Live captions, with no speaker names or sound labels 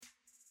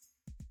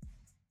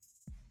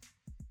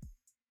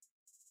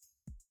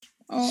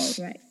All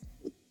right.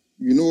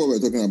 You know what we're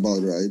talking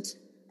about, right?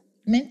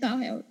 Mental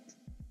health.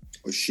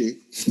 Oh, shit.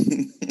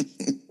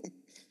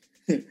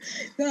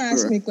 Don't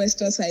ask me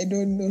questions I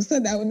don't know, so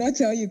that I will not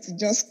tell you to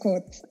just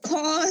cut.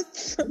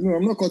 Cut. No,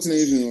 I'm not cutting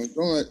anything.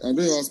 I don't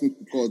ask me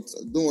to cut.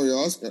 Don't worry.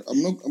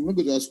 I'm not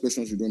going to ask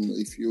questions you don't know.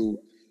 If you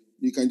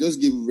can just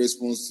give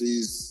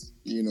responses,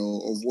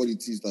 of what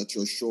it is that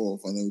you're sure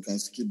of, and then we can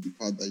skip the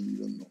part that you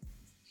don't know.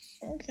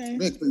 Okay.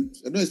 I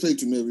don't expect you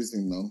to know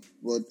everything now,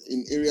 but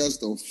in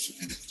areas of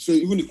so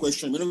even the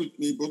question may not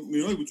be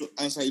able to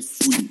answer it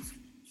fully,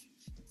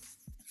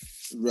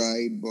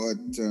 right? But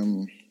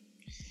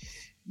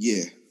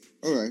yeah.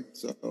 All right.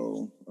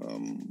 So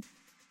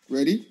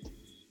ready?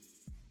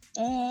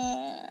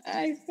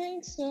 I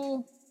think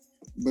so.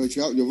 But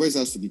your voice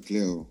has to be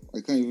clear.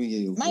 I can't even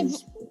hear your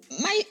voice.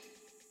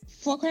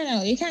 For crying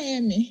out, you can't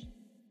hear me.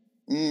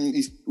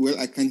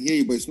 I can hear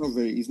you, but it's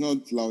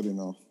not loud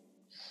enough.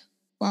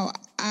 Wow.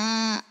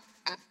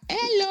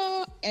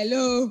 Hello.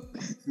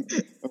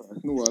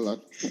 No,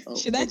 well,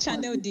 should I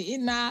channel the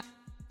inner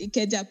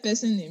Ikeja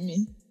person in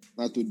me?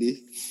 Not today.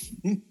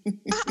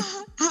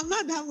 I'm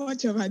not that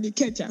much of an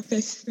Ikeja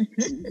person.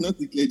 Not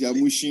Ikeja,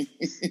 Mushi.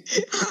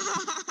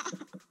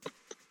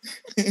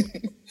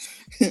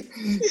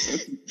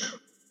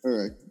 All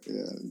right.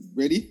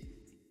 Ready?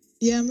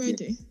 Yeah, I'm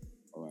ready. Yeah.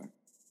 All right.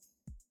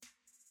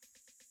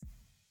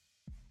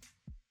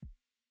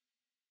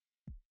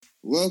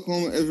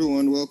 Welcome,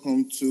 everyone.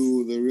 Welcome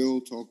to the Real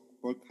Talk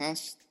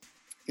podcast.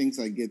 Things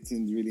are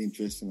getting really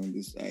interesting on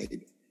this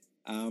side.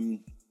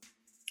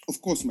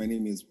 Of course, my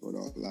name is Brother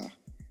Ola.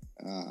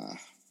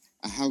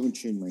 I haven't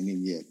changed my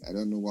name yet. I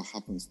don't know what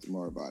happens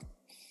tomorrow, but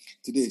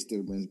today still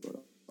remains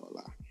Brother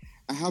Ola.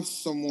 I have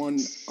someone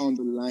on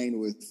the line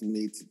with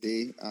me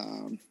today.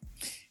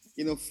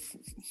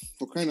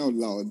 For crying out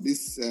loud,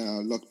 this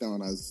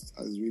lockdown has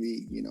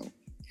really,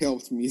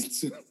 helped me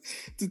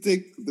to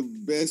take the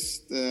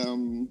best,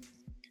 to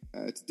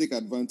take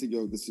advantage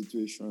of the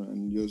situation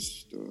and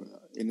just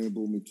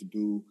enable me to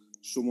do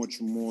so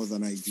much more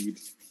than I did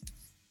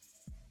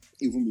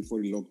even before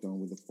the lockdown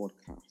with the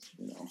podcast,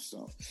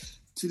 So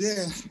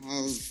today I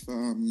have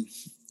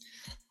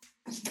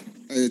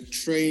a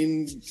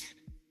trained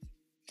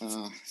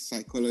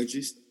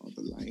psychologist on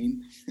the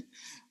line.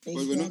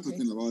 But we're not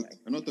talking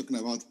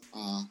about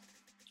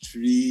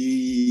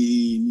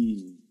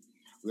training.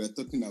 We're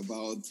talking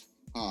about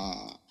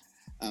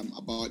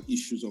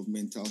issues of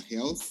mental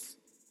health,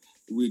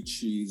 which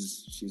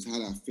she's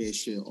had her fair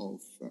share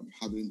of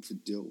having to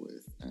deal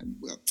with. And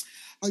well,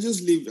 I'll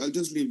just leave that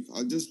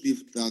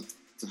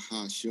to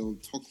her. She'll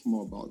talk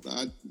more about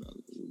that,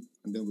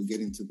 and then we'll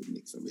get into the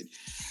mix of it.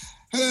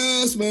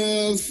 Hello,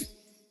 Smurf.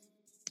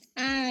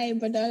 Hi,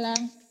 Badola.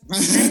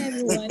 Hi,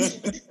 everyone.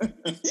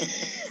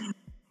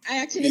 I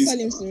actually call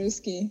him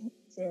Suruski.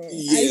 So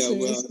yeah,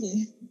 well,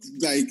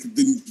 like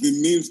the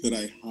names that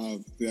I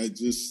have, they are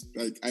just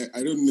like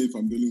I don't know if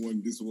I'm the only one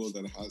in this world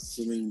that has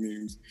so many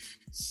names.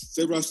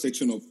 Several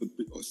section of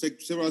people,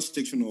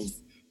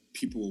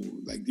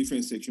 like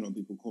different section of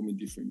people, call me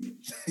different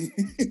names.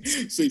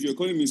 So if you're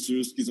calling me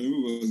Suruski, some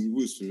people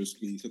will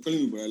Suruski. If you're calling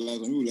me Barala,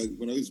 some people like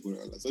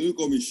Barala. Some people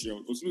call me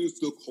Shion. Some people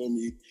still call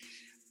me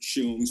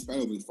Shion, in spite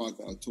of the fact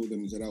that I told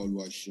them that I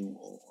was Shion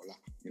or Ola.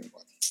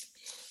 But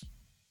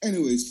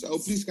anyways, so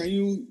please can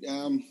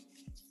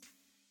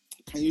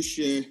you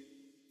share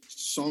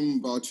some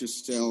about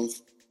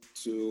yourself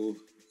to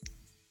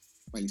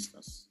my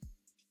listeners?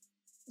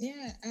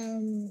 Yeah, I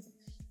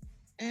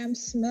am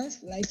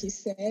Smurf, like you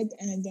said,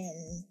 and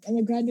I'm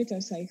a graduate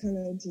of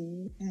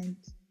psychology. And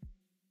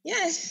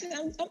yes,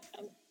 I'm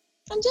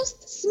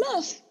just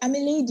Smurf. I'm a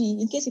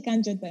lady. In case you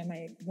can't judge by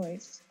my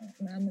voice,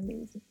 I'm a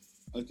lady.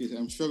 Okay, so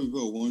I'm sure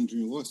people are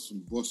wondering what's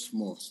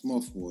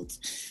Smurf what?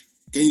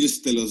 Can you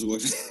just tell us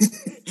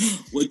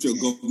what your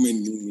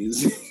government name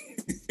is?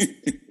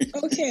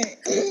 Okay,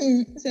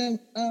 so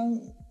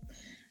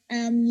I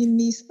am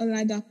Eunice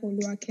Oladapo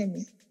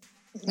Oluwakemi.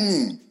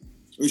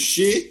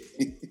 Oshe?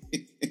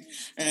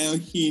 I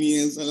am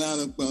Eunice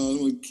Oladapo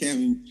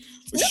Oluwakemi.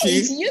 No,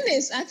 it's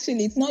Eunice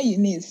actually. It's not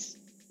Eunice.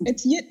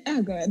 It's you.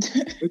 Oh God.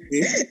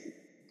 Okay.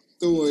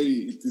 Don't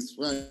worry, it is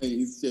fine.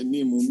 It's your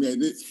name,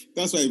 Mommy.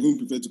 That's why I even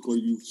prefer to call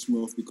you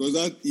Smurf, because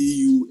that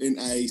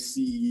EUNICE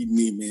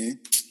name,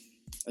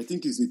 I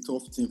think it's a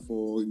tough thing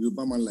for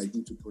Yoruba man like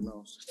me to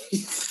pronounce.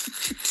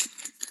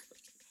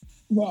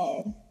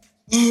 Wow.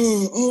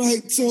 Oh, all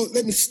right. So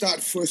let me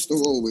start first of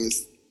all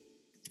with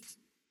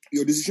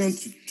your decision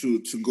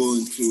to go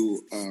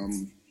into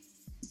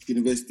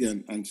university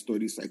and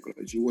study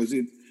psychology. Was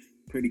it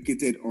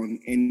predicated on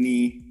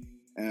any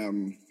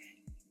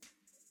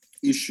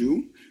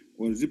issue?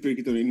 Was it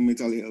predicated on any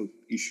mental health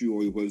issue,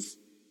 or it was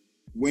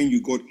when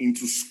you got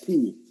into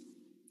school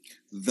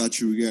that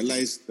you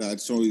realized that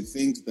some of the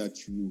things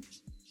that you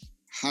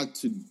had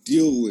to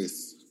deal with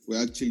were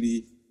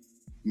actually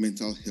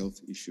mental health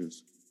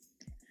issues?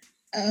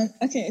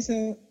 Okay,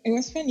 so it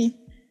was funny.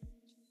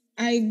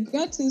 I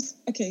got to,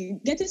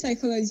 getting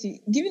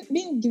psychology,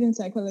 being given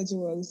psychology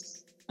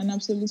was an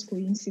absolute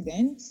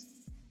coincidence.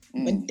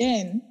 But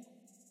then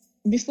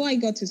before I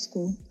got to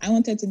school, I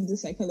wanted to do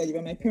psychology,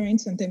 but my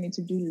parents wanted me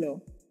to do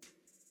law.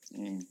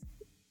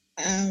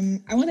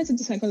 I wanted to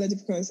do psychology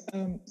because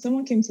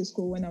someone came to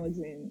school when I was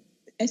in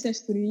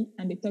SS3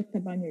 and they talked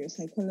about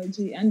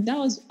neuropsychology. And I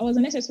was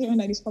in SS3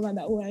 when I discovered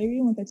that, I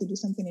really wanted to do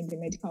something in the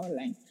medical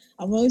line.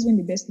 I've always been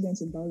the best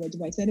student in biology,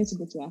 but I decided to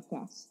go to our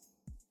class.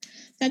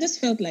 So I just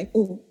felt like,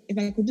 if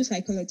I could do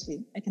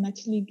psychology, I can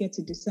actually get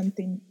to do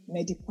something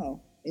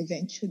medical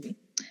eventually.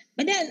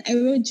 But then I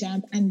wrote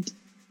JAMB and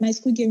my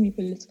school gave me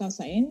political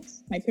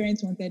science. My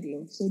parents wanted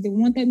law. So they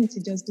wanted me to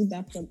just do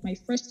that for my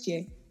first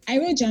year. I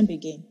wrote JAMB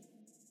again.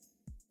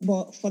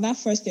 But for that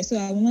first year, so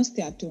I will not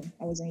stay at home.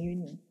 I was in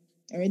uni,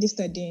 already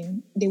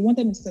studying. They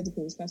wanted me to study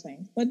political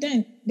science. But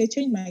then they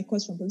changed my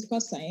course from political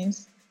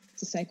science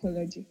to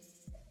psychology.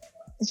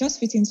 It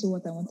just fit into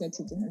what I wanted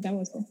to do. And that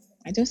was it.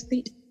 I just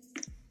stayed.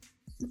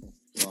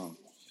 Wow.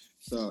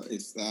 So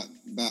it's that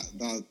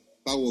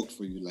worked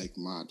for you like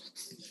mad.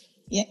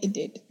 Yeah, it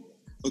did.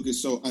 Okay,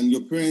 so and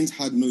your parents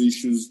had no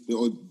issues,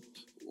 or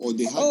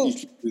they had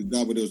issues with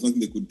that, but there was nothing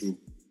they could do.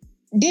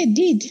 They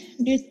did.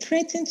 They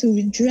threatened to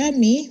withdraw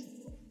me.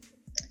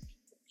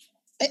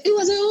 It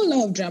was a whole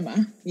lot of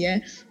drama, yeah.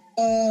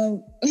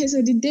 Okay,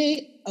 so the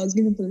day I was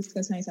given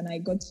political science and I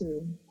got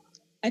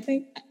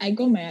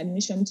my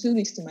admission 2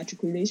 weeks to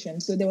matriculation.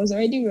 So there was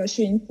already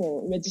rushing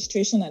for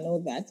registration and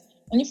all that,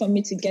 only for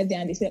me to get there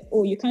and they said,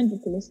 you can't do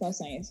political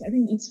science. I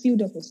think it's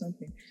filled up or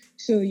something.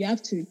 So you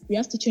have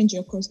to change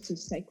your course to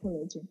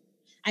psychology.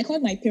 I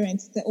called my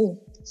parents and said,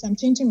 so I'm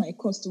changing my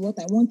course to what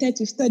I wanted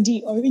to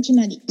study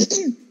originally.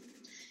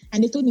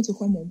 And they told me to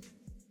come home.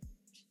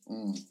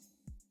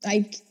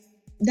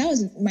 That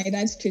was my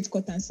dad's straight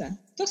cut answer.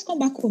 Just come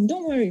back home.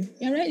 Don't worry.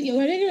 You're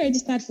already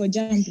registered for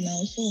JAMB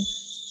now. So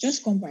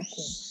just come back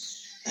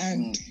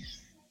home.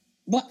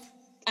 But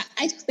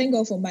I just thank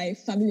God for my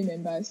family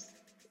members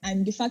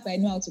and the fact that I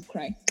know how to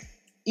cry.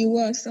 It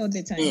works all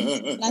the time.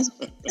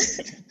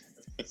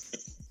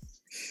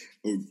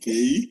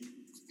 Okay.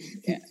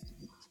 Yeah.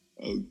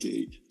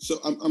 Okay. So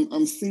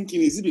I'm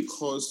thinking, is it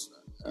because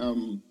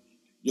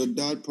your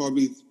dad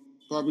probably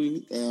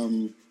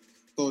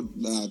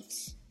thought that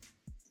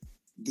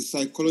the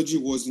psychology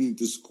wasn't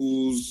the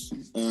school's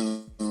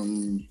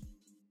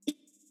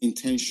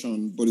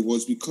intention, but it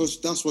was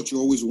because that's what you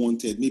always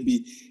wanted?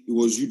 Maybe it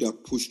was you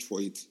that pushed for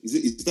it.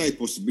 Is that a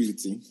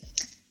possibility?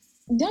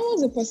 That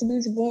was a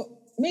possibility, but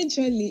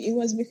majorly it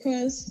was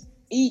because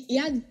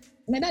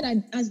my dad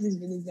had asked this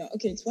belief that,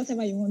 it's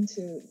whatever you want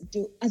to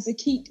do. As a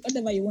kid,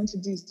 whatever you want to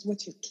do is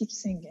what you keep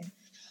singing.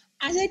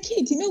 As a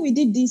kid, we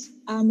did this,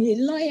 I'm a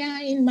lawyer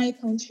in my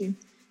country.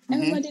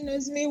 Everybody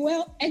knows me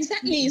well.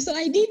 Exactly. So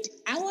I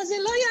was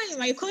a lawyer in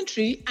my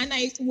country and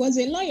I was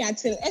a lawyer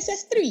till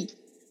SS3.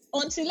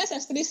 Until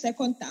SS3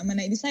 second term, and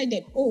I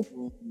decided,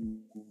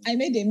 I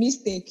made a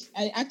mistake.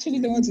 I actually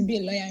don't want to be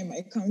a lawyer in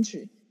my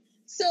country.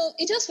 So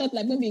it just felt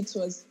like maybe it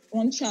was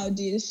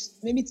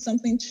maybe it's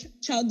something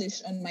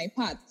childish on my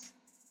part.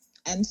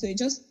 And so it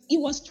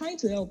was trying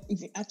to help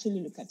if you actually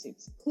look at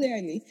it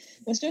clearly.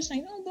 It was just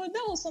like, but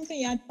that was something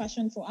you had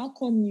passion for. How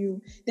come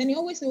then you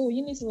always say,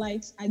 Eunice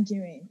likes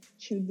arguing.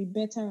 She would be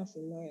better as a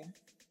lawyer.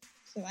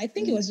 So I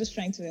think it was just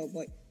trying to help,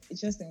 but it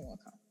just didn't work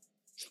out.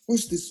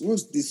 What's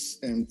this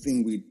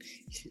thing with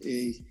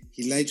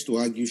he likes to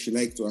argue, she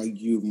likes to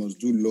argue, must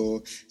do law,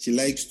 she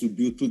likes to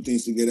put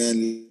things together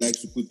and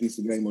likes to put things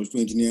together, must do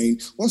engineering.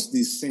 What's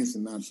the sense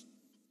in that?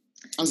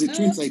 As a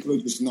trained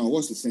psychologist now,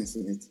 what's the sense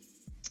in it?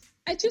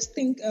 I just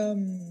think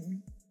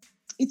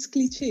it's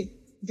cliche,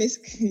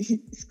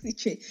 basically. It's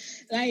cliche.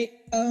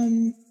 Like,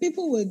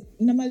 people would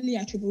normally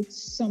attribute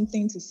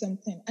something to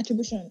something.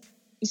 Attribution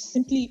is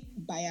simply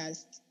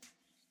biased.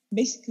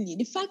 Basically,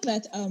 the fact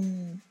that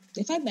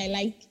I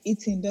like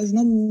eating does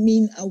not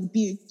mean I'll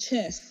be a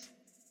chef.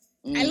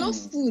 I love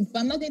food, but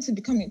I'm not going to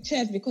become a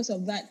chef because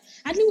of that.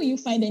 Hardly will you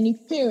find any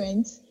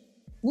parents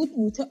who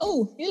would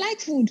tell, you like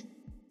food,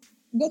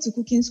 go to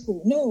cooking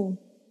school. No.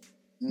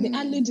 They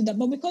hardly do that.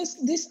 But because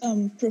these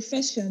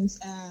professions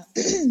are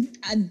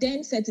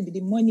then said to be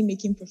the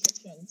money-making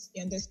professions,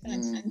 you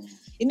understand? And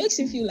it makes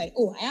you feel like,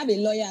 I have a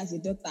lawyer as a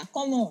daughter.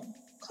 Come on.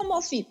 Come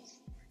off it.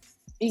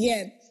 You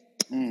get?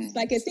 It's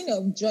like a thing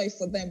of joy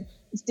for them.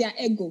 It's their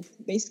ego,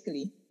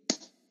 basically.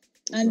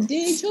 And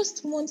they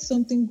just want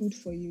something good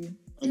for you.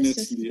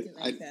 Honestly,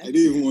 I don't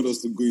even want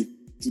us to go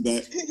into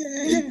that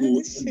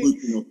ego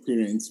thing of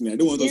parents. I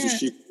don't want us to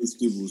shake those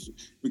tables.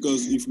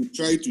 Because if we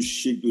try to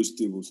shake those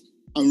tables,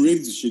 I'm ready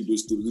to shake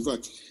those tables. In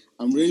fact,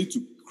 I'm ready to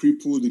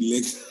cripple the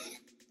legs.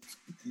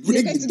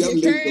 Break the damn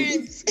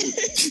legs.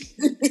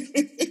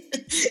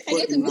 I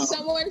get to be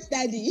someone's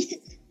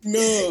daddy.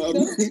 No,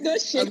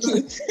 don't shake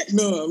it.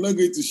 No, I'm not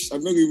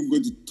even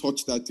going to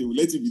touch that table.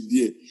 Let it be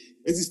there.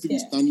 Let it still be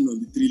standing on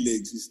the 3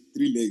 legs. It's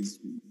 3 legs.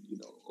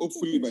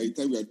 Hopefully by the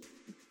time we are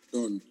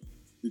done,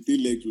 the 3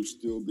 legs will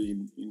still be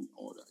in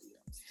order.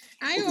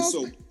 Yeah. I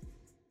hope.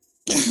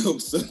 I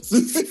hope so.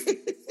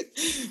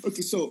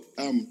 Okay, so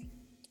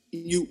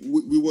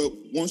we were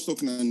once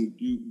talking, and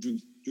you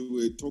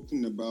were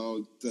talking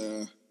about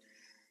an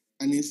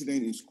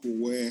incident in school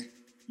where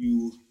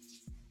you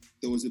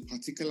there was a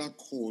particular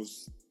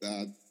course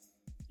that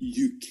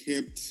you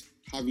kept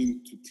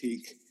having to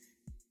take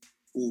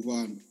over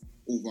and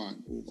over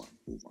and over and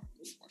over and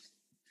over.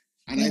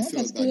 And I one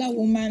felt particular that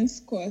woman's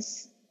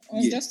course, or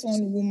Yes. just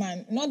one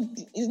woman.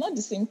 It's not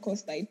the same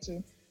course that I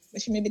took,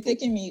 but she may be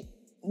taking me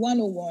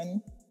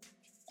 101,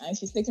 and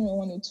she's taking me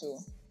 102,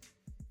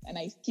 and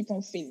I keep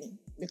on failing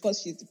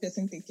because she's the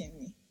person taking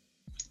me.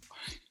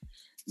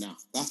 now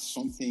that's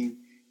something,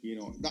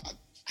 that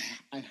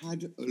I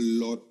had a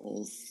lot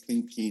of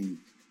thinking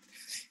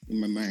in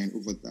my mind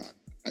over that.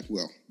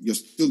 Well, you're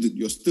still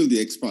the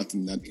expert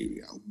in that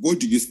area. What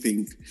do you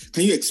think?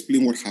 Can you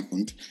explain what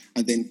happened,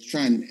 and then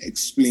try and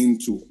explain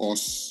to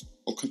us,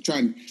 or try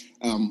and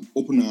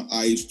open our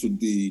eyes to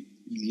the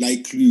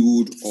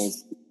likelihood of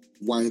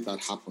why that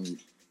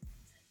happened?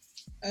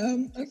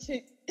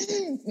 Okay.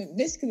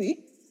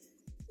 Basically,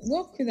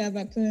 what could have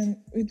happened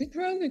would be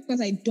probably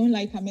because I don't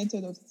like her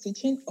method of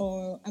teaching,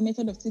 or a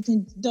method of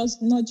teaching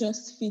does not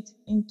just fit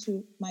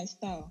into my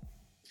style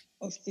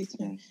of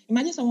teaching.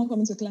 Imagine someone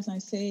coming to class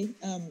and say,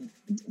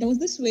 there was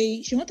this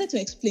way, she wanted to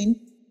explain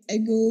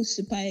ego,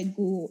 super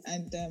ego,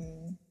 and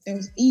there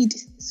was id,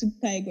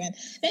 super ego. And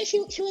then she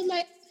was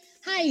like,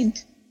 hide,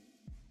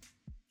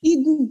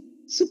 ego,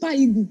 super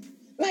ego.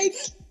 Like,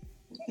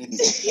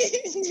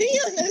 do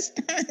you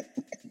understand?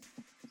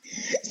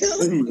 So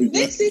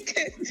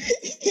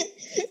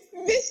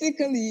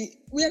basically,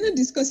 we are not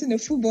discussing a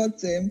football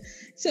team.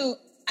 So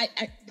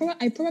I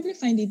probably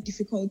find it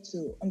difficult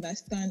to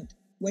understand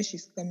where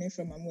she's coming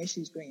from and where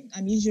she's going.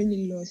 I'm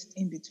usually lost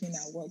in between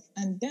her words.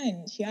 And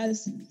then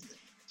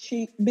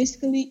she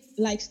basically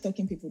likes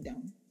talking people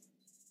down.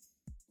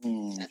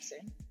 That's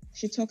it.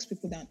 She talks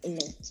people down a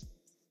lot.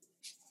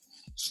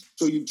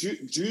 So do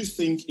you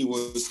think it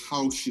was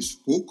how she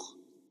spoke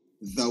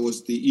that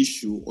was the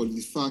issue, or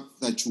the fact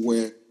that you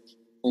were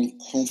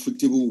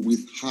uncomfortable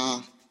with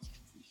her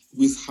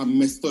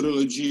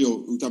methodology, or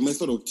with her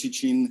method of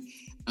teaching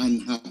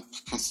and her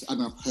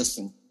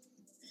person?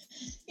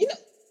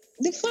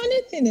 The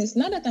funny thing is,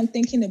 now that I'm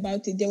thinking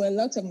about it, there were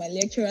lots of my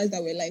lecturers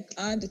that were like,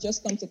 they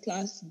just come to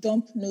class,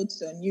 dump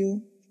notes on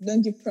you,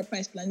 don't give proper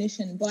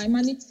explanation. But I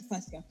managed to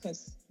pass their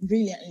course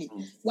brilliantly.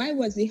 Why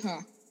was it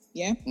her?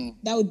 Yeah,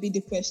 that would be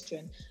the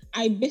question.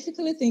 I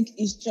basically think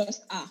it's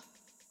just her.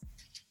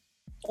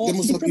 There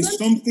must have been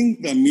something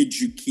that made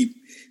you keep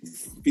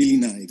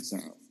failing our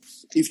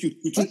exams. If you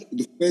took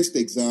the first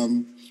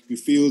exam, you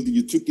failed,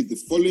 you took it the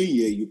following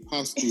year, you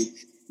passed it.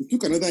 You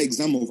took another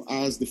exam of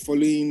ours the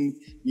following,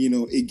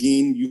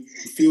 again, you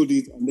failed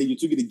it, and then you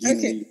took it again,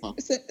 and then you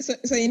passed. So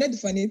the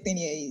funny thing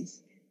here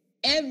is,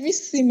 every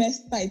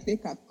semester I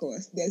take a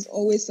course, there's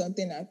always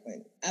something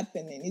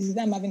happening. Is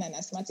that I'm having an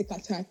asthmatic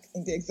attack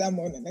in the exam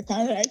hall and I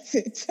can't write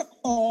it?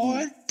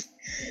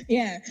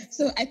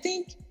 So I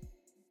think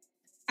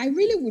I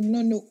really would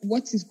not know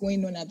what is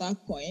going on at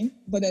that point,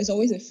 but there's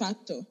always a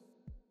factor.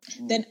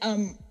 Then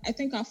I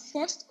think our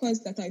first course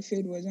that I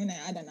failed was when I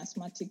had an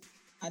asthmatic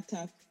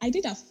attack.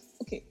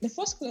 The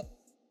first class,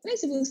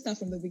 let's even start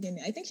from the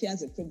beginning. I think she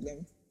has a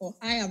problem, or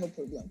I have a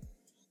problem.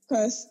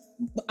 Because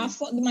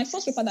my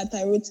first paper that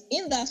I wrote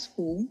in that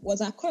school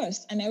was a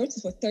course, and I wrote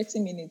it for 30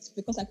 minutes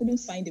because I couldn't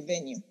find the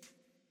venue.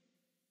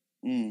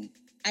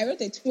 I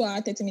wrote a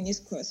 2-hour, 30 minutes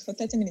course for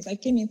 30 minutes. I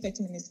came in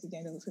 30 minutes to the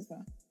end of the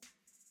paper.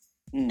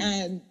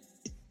 And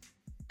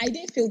I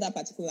didn't fail that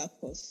particular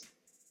course.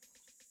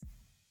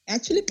 I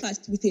actually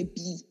passed with a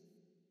B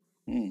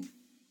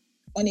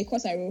on a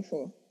course I wrote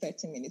for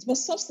 30 minutes. But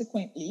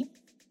subsequently,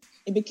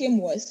 it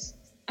became worse.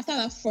 After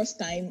that first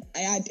time, I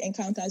had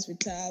encounters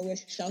with her where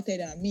she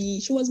shouted at me.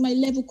 She was my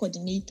level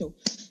coordinator.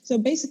 So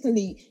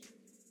basically,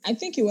 I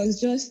think it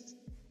was just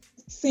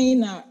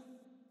saying that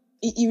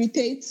it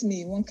irritates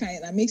me one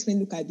kind and makes me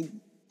look at the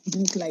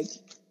book like,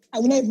 I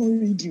will not even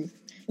read you.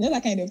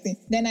 That kind of thing.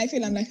 Then I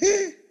feel I'm like,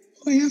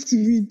 I have to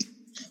read.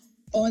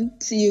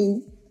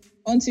 Until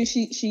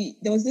she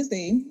there was this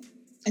day,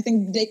 I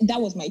think that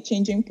was my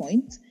changing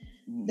point.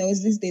 There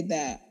was this day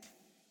that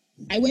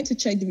I went to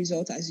check the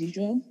results as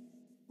usual.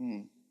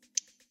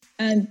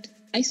 And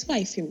I saw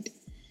I failed.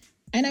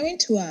 And I went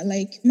to her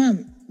like,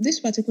 ma'am, this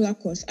particular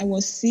course, I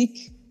was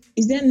sick.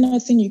 Is there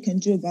nothing you can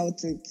do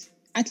about it?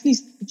 At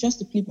least just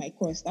to plead my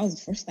course. That was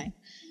the first time.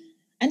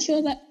 And she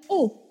was like,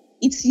 oh,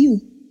 it's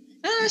you.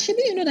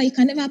 Shebi, you know that you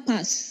can never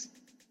pass.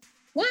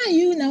 Why are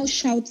you now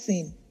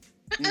shouting?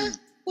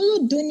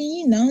 Follow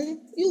Donnie now.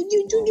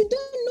 You don't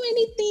know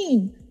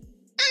anything.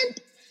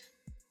 And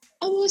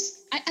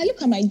I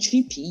look at my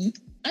GP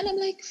and I'm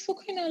like, for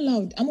crying out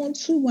loud, I'm on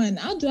 2-1.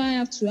 How do I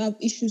have to have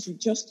issues with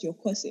just your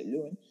course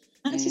alone?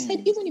 And she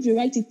said, even if you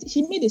write it,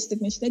 she made a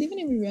statement. She said, even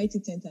if you write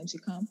it 10 times, you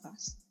can't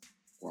pass.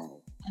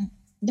 Wow. And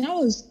it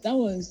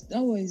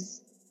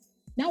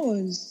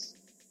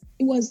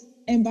was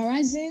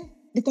embarrassing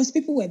because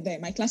people were there.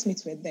 My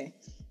classmates were there.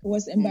 It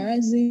was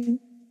embarrassing.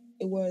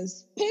 It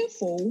was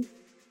painful,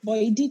 but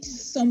it did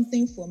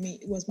something for me.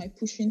 It was my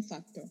pushing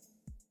factor.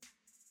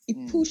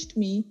 It pushed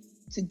me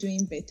to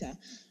doing better.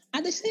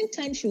 At the same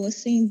time she was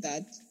saying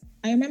that,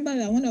 I remember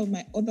that one of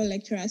my other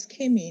lecturers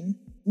came in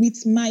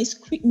with my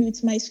script.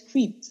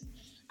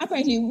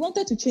 apparently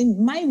wanted to change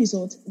my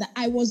result that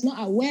I was not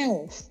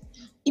aware of.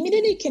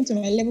 Immediately came to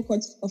my level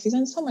court office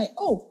and saw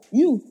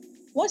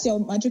what's your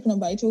matric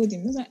number? I told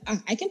him. He was like,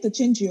 I came to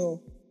change your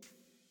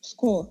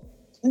score.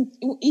 And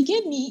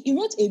he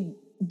wrote a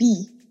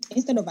B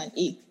instead of an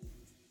A.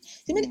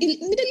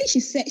 Immediately she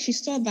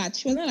saw that.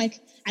 She was not like,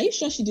 are you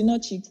sure she did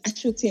not cheat? I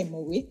should take him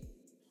away.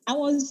 I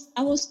was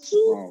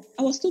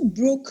too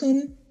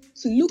broken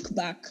to look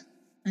back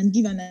and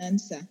give an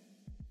answer.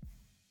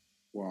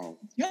 Wow.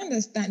 You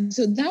understand?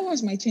 So that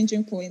was my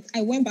changing point.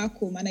 I went back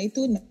home and I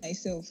told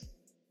myself,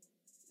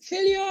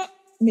 failure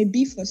may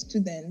be for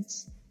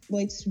students, but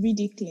it's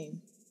ridiculous.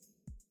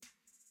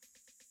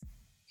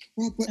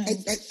 Well, but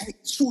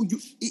so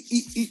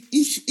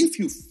if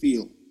you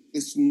fail,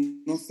 it's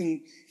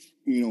nothing,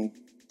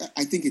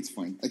 I think it's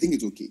fine. I think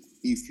it's okay.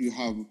 If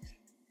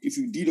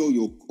you did all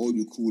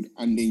you could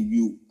and then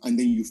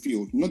you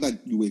failed, not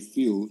that you were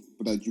failed,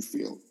 but that you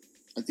failed,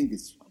 I think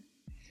it's fine.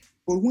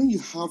 But when you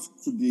have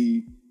to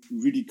be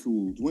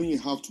ridiculed, when you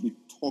have to be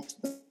talked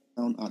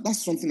down,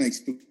 that's something I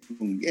still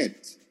don't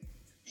get,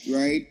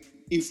 right?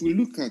 If we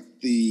look at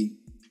the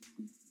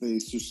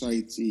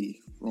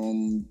society,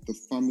 from the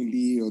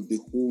family or the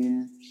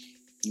home,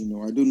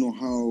 I don't know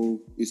how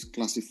it's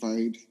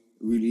classified,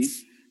 really.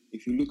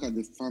 If you look at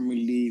the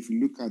family, if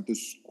you look at the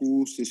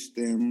school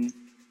system,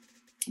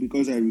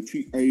 because I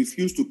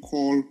refuse to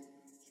call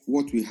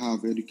what we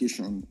have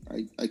education.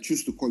 I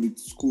choose to call it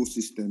school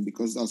system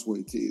because that's what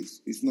it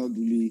is. It's not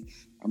really,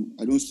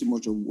 I don't see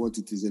much of what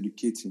it is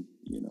educating,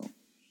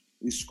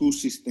 The school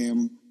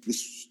system,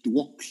 the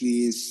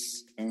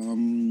workplace,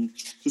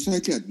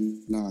 society at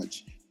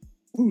large.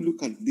 When we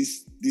look at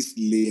these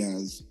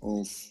layers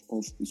of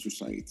the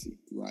society,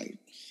 right?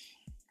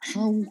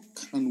 How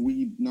can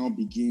we now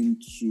begin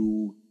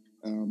to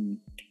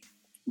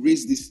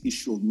raise this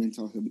issue of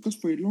mental health? Because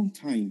for a long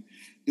time,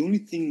 the only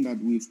thing that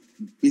we've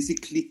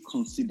basically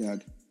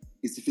considered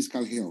is the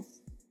physical health,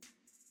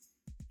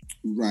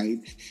 right?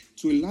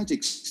 To a large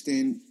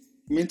extent,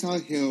 mental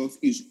health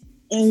is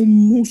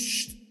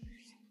almost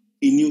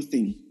a new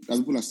thing that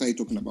people are started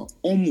talking about.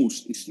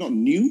 Almost. It's not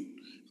new,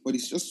 but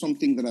it's just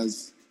something that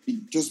has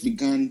just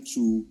begun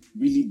to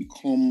really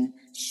become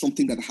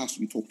something that has to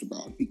be talked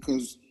about,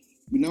 because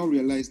we now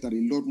realize that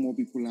a lot more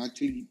people are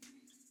actually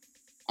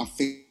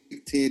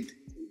affected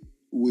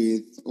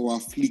with or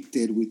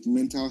afflicted with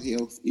mental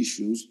health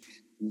issues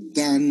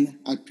than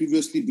had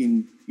previously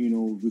been,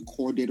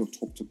 recorded or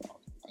talked about.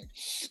 Right?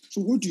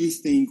 So what do you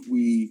think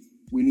we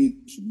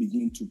need to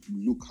begin to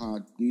look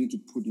at, we need to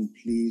put in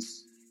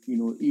place,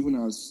 even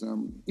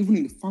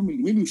in the family?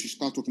 Maybe we should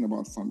start talking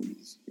about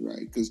families,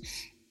 right? Because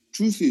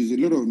truth is, a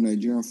lot of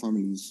Nigerian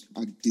families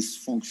are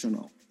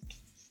dysfunctional.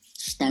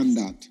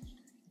 Standard.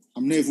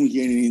 I'm not even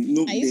hearing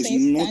it. Are you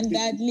saying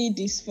standardly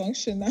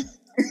dysfunctional?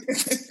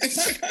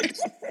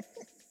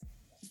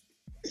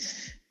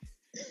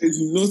 There's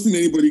nothing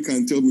anybody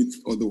can tell me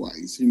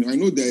otherwise. I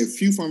know there are a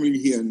few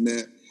families here and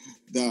there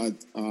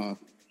that are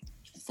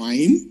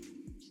fine,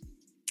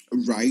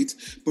 right?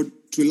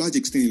 But to a large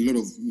extent, a lot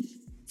of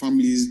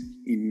families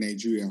in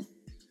Nigeria,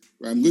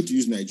 right? I'm going to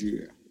use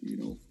Nigeria,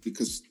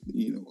 because,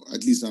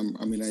 at least I'm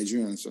a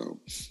Nigerian, so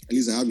at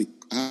least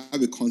I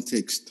have a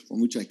context from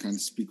which I can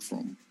speak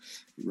from,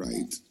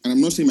 right? And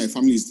I'm not saying my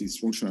family is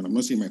dysfunctional. I'm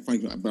not saying my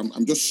family, but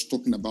I'm just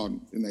talking about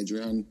the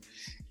Nigerian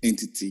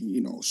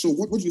entity, So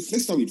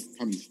let's start with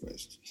families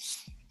first.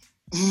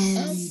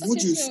 What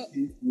do you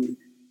think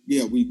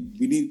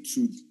we need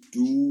to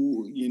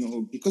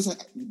do, because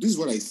this is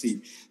what I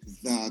say,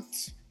 that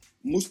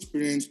most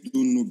parents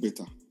don't know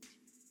better.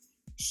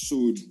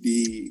 So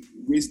they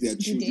raise their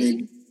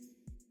children.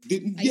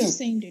 Are you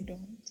saying they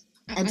don't?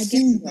 I'm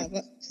saying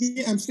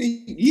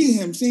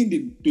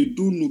they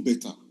don't know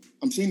better.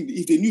 I'm saying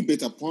if they knew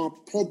better,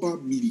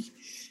 probably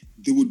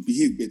they would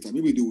behave better.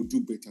 Maybe they would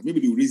do better.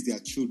 Maybe they would raise their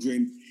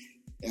children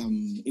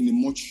in a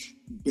much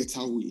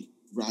better way,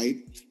 right?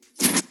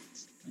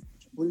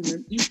 But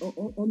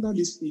under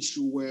this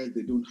issue where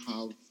they don't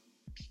have,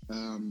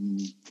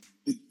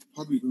 they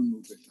probably don't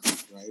know better,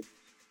 right?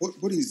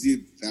 What is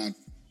it that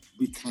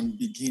we can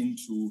begin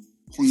to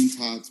point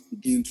at,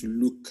 begin to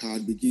look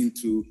at, begin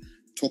to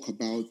talk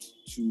about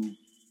to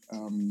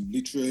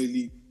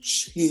literally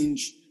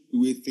change the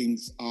way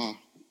things are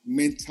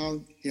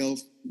mental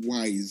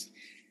health-wise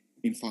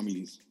in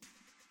families?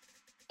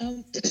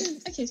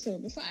 Okay, so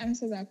before I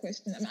answer that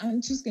question,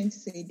 I'm just going to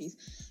say this.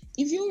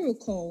 If you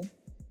recall,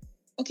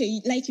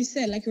 okay, like you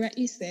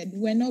rightly said,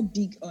 we're not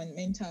big on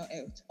mental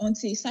health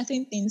until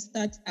certain things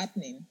start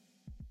happening.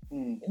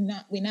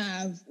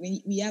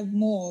 We have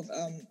more of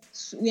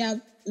we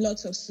have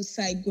lots of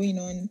suicide going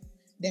on.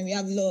 Then we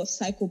have a lot of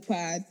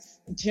psychopaths.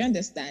 Do you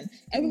understand?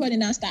 Everybody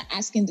now start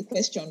asking the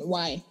question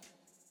why.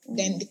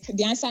 Then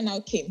the answer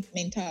now came: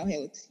 mental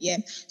health. Yeah.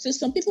 So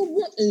some people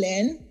won't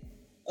learn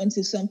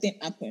until something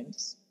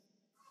happens.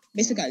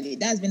 Basically,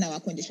 that's been our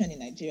condition in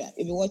Nigeria.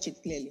 If you watch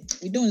it clearly,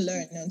 we don't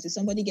learn until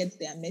somebody gets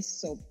there and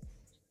messes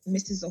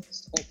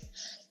us up.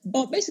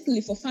 But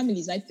basically, for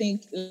families, I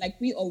think, like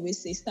we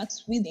always say,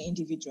 starts with the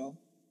individual.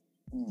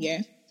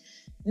 Yeah.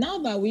 now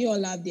that we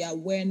all have the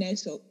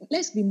awareness of,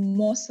 let's be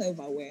more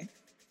self-aware.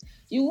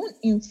 You won't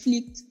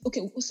inflict,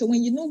 okay, so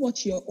when you know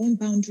what your own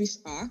boundaries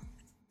are,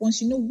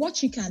 once you know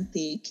what you can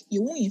take,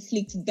 you won't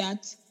inflict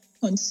that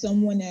on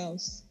someone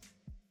else.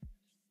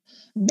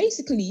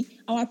 Basically,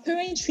 our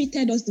parents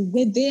treated us the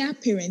way their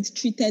parents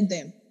treated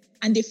them,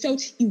 and they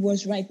felt it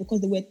was right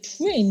because they were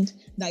trained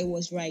that it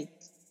was right.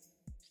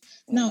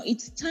 Now,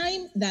 it's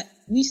time that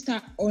we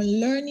start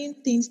unlearning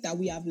things that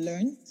we have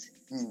learned,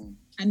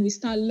 and we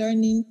start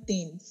learning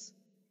things.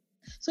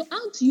 So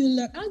how do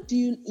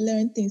you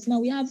learn things? Now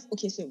we have,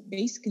 okay, so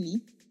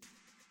basically,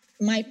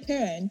 my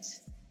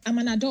parents, I'm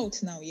an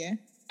adult now, yeah?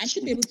 I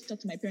should be able to talk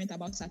to my parents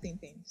about certain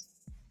things.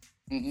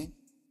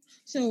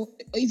 So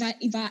if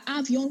I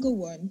have younger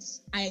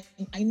ones, I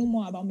know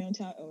more about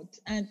mental health.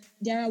 And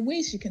there are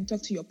ways you can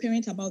talk to your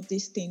parents about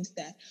these things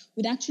that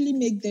would actually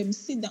make them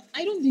sit down.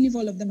 I don't believe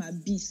all of them are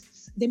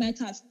beasts. They might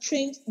have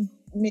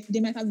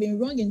been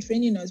wrong in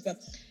training us, but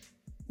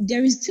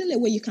there is still a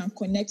way you can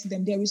connect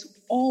them. There is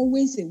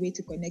always a way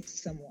to connect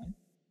someone.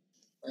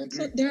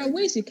 So there are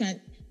ways you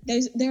can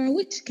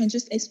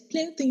just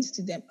explain things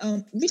to them.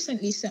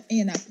 Recently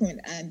something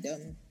happened,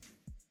 and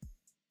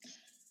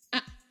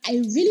I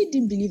really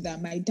didn't believe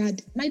that my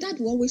dad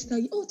will always tell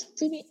you, oh, talk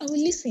to me, I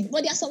will listen.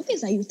 But there are some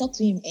things that you talk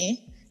to him,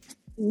 he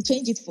will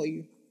change it for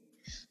you.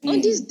 On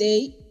this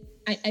day,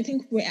 I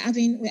think we're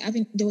having,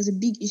 there was a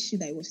big issue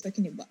that I was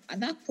talking about.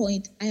 At that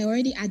point, I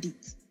already had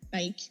it.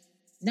 Like,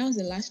 that was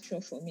the last straw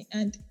for me.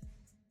 And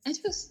I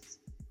just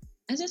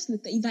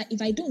looked at,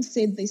 if I don't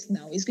say this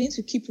now, it's going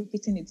to keep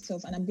repeating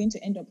itself and I'm going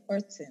to end up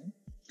hurting.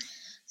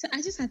 So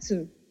I just had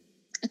to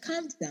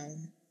calm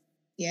down.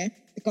 Yeah,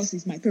 because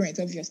it's my parents,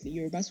 obviously.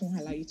 Yorubas won't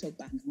allow you to talk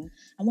back.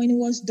 And when it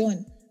was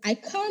done, I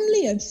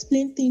calmly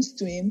explained things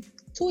to him,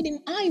 told him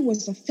I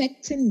was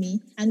affecting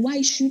me and why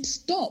I should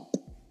stop.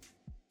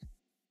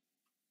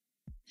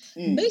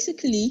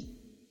 Basically,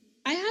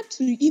 I had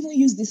to even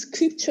use the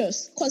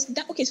scriptures because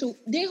so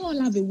they all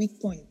have a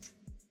weak point,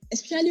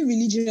 especially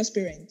religious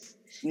parents.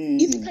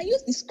 If you can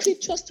use the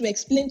scriptures to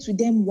explain to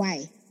them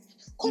why,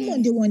 come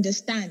on, they will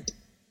understand.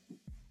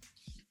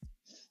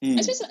 You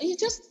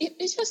just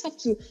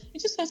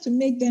have to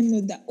make them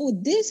know that, oh,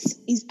 this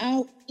is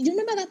how. You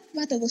remember that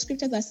part of the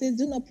scripture that says,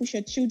 "Do not push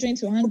your children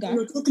to anger."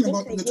 You're talking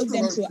about parents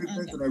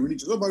that are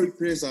religious. What about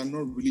parents that are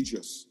not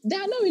religious? They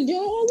are not. They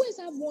always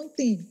have one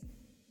thing.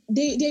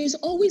 There is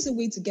always a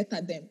way to get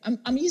at them.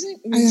 I'm using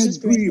religious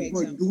parents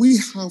for example.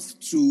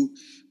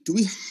 Do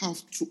we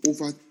have to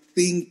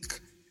overthink,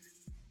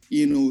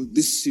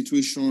 this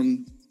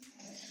situation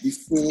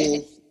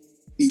before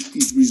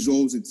it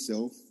resolves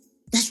itself?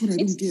 That's what I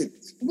don't get.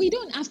 We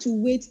don't have to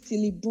wait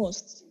till it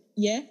bursts.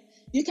 Yeah,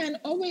 you can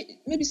always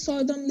maybe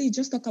suddenly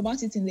just talk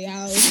about it in the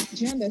house.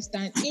 Do you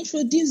understand?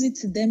 Introduce it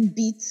to them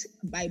bit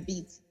by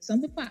bit. Some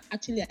people are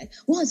actually like,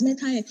 "What's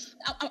mental health?"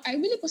 I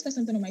really posted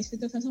something on my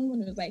status, and someone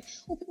was like,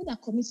 "Oh, people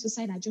that commit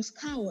suicide are just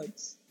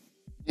cowards."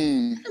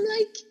 I'm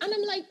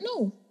like,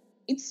 no,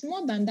 it's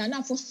more than that.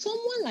 Now, for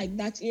someone like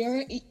that,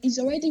 it's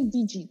already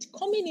rigid.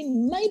 Coming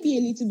in might be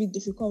a little bit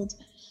difficult,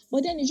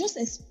 but then you just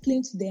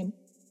explain to them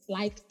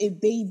like a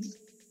baby.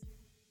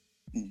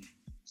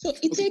 So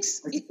it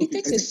takes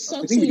a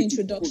subtle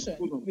introduction.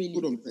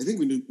 Hold on. I think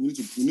we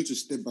need to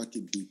step back a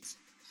bit,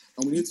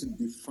 and we need to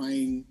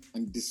define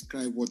and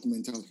describe what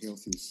mental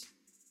health is.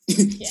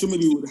 So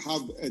maybe we would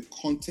have a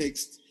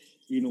context,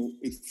 a frame.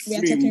 We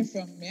are talking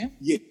from, yeah.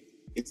 Yeah,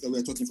 it's that we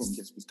are talking from.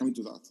 Yes, please come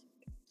to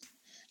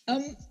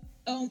that.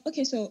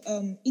 Okay, so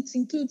it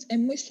includes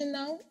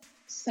emotional,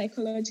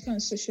 psychological,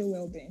 and social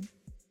well-being.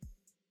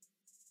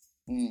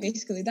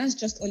 Basically, that's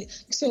just all.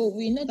 So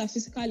we know that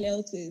physical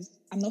health is,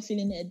 I'm not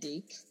feeling a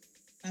headache.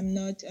 I'm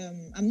not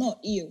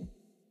ill.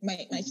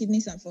 My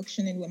kidneys are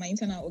functioning well. My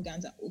internal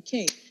organs are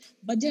okay.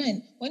 But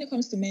then when it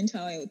comes to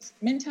mental health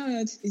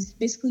is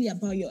basically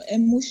about your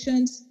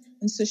emotions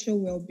and social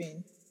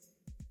well-being.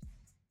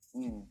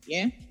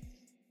 Yeah.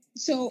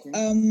 So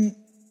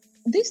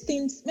these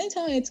things,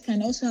 mental health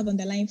can also have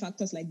underlying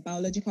factors like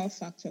biological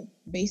factor,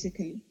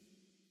 basically.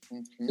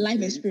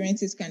 Life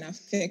experiences can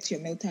affect your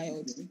mental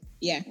health.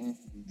 Yeah,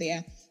 they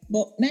are.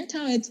 But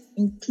mental health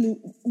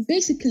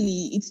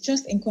it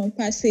just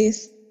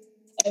encompasses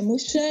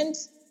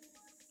emotions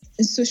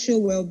and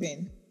social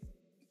well-being.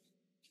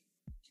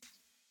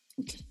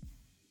 Okay.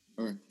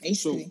 All right.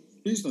 Basically. So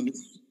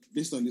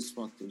based on these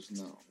factors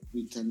now,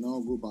 we can now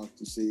go back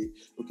to say,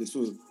 okay,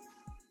 so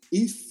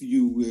if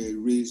you were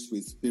raised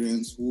with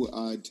parents who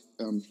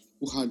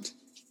had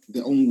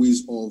their own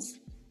ways of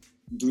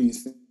doing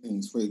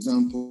things, for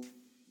example,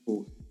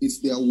 it's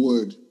their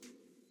word.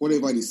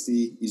 Whatever they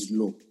say is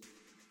law,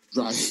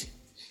 right?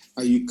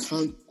 And you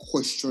can't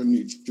question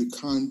it. You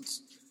can't.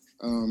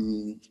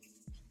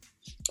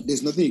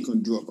 There's nothing you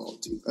can do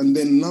about it. And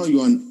then now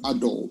you're an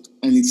adult,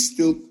 and it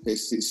still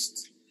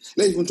persists.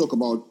 Let's even talk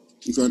about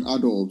if you're an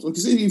adult. Okay,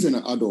 say if you're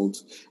an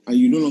adult and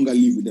you no longer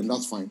live with them,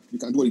 that's fine. You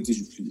can do what it is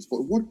you please.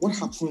 But what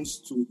happens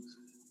to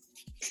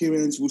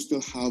parents who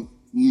still have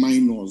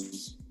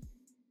minors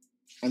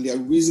and they are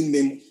raising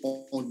them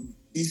on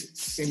these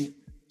same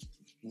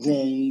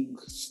wrong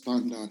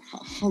understand that?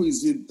 How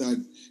is it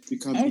that we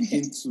can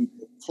begin to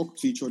talk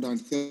to each other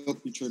and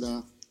help each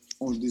other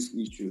on these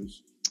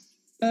issues?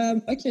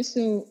 Okay,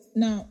 so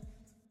now,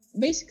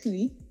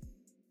 basically,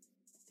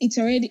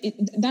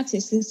 that's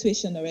a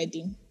situation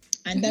already.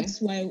 And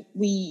that's why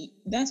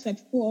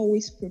people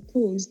always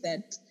propose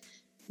that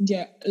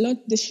there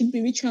should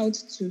be reach out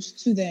to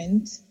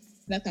students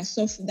that are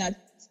suffering, that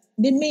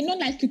they may not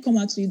likely come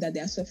out to you that they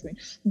are suffering.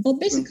 But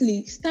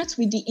basically, start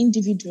with the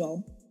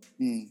individual.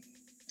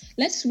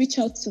 Let's reach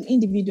out to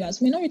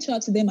individuals. We not reach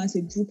out to them as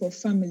a group or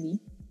family.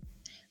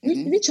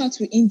 Reach out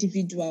to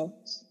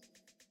individuals.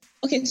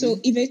 Okay, so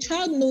if a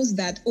child knows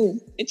that,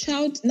 a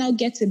child now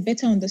gets a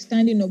better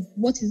understanding of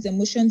what his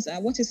emotions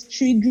are, what is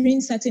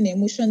triggering certain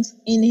emotions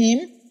in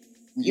him,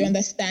 you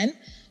understand?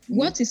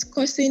 What is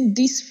causing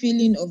this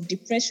feeling of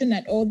depression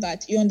and all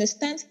that, you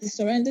understand the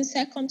surrounding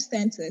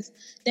circumstances,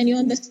 then you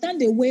understand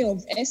the way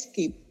of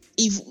escape.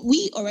 If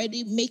we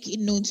already make it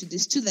known to the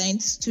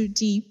students, to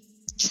the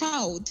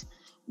child,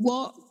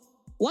 what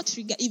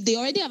trigger, if they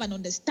already have an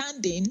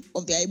understanding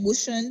of their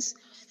emotions,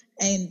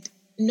 and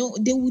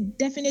they would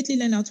definitely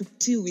learn how to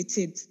deal with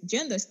it. Do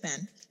you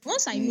understand?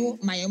 Once I know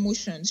my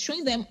emotions,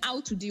 showing them how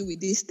to deal with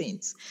these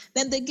things,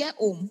 then they get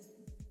home.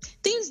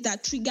 Things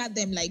that trigger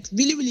them, like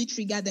really, really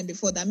trigger them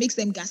before, that makes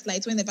them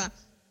gaslight whenever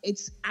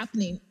it's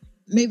happening,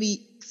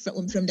 maybe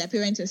from their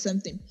parents or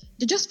something,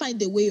 they just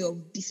find a way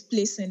of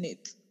displacing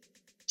it.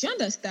 Do you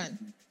understand?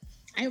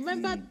 I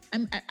remember,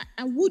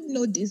 I would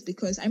know this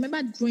because I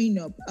remember growing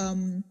up,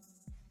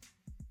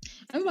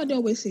 everybody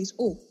always says,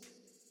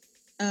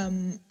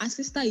 our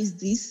sister is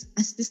this,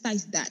 our sister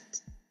is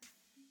that.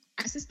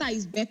 Our sister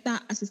is better,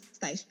 our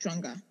sister is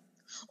stronger.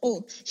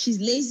 Oh, she's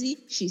lazy,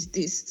 she's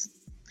this.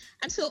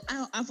 And so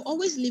I've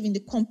always lived in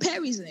the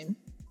comparison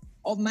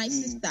of my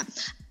sister.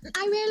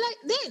 I realized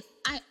then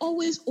I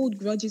always hold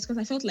grudges because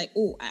I felt like,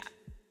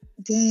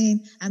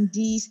 I'm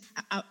this.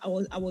 I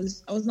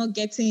was not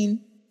getting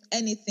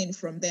anything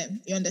from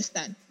them. You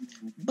understand?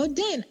 But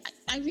then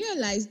I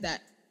realized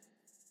that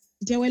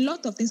there were a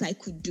lot of things I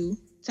could do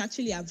to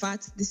actually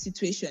avert this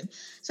situation.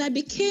 So I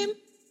became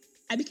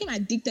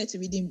addicted to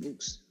reading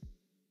books.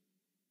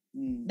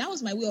 That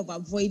was my way of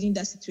avoiding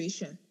that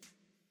situation.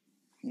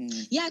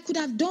 Yeah, I could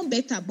have done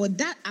better, but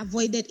that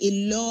avoided a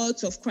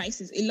lot of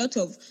crises, a lot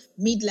of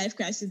midlife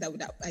crises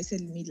I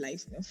said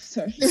midlife, no,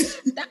 sorry.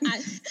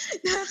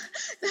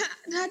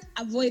 that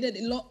avoided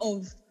a lot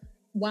of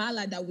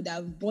wahala that would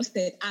have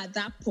busted at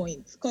that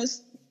point.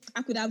 Because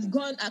I could have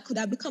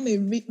become a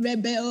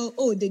rebel.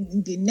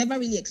 They never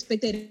really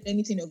expected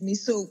anything of me.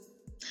 So,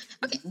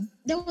 okay,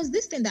 there was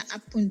this thing that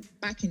happened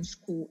back in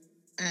school,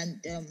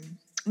 and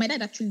my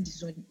dad actually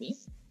disowned me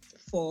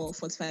for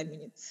 45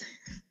 minutes.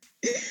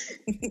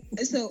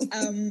 So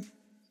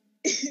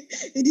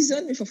he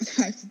disowned me for 45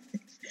 minutes.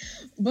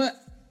 But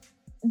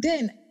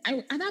then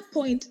at that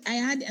point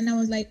I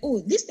was like,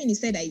 this thing he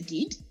said I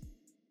did,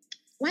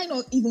 why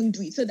not even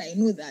do it so that I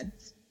know that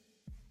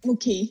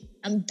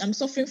I'm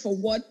suffering for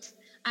what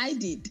I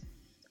did.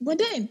 But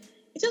then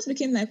it just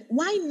became like,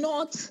 why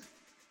not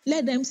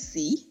let them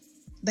see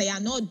that you are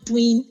not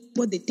doing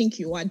what they think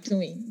you are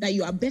doing, that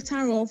you are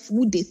better off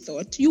who they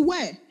thought you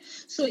were.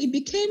 So it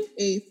became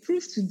a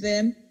proof to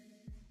them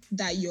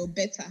that you're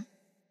better.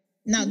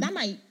 Now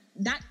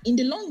that in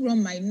the long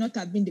run might not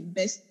have been the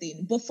best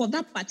thing, but at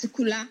that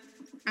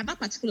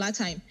particular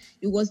time,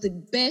 it was the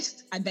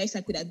best advice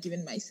I could have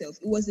given myself.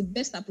 It was the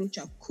best approach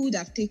I could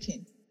have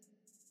taken.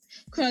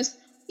 Because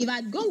if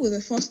I'd gone with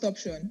the first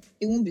option,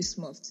 it won't be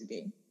smooth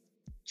today.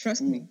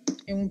 Trust me,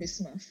 it won't be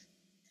smooth.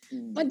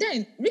 But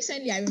then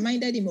recently I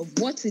reminded him of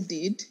what he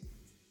did.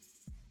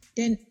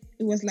 Then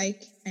it was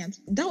like,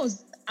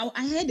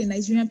 I heard a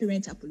Nigerian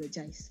parent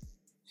apologize.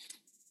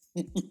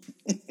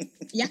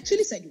 He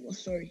actually said he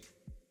was sorry.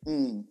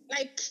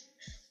 Like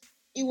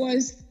it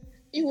was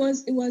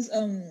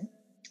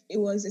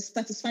a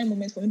satisfying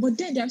moment for me. But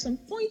then there are some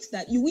points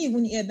that you won't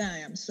even hear that I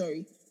am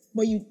sorry,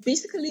 but you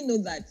basically know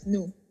that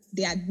no,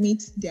 they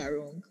admit they are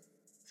wrong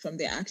from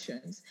their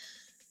actions.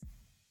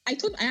 I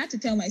had to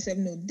tell myself,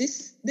 no,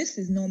 this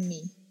is not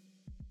me.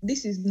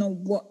 This is not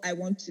what I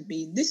want to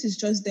be. This is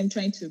just them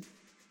trying to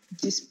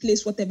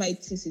displace whatever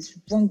it is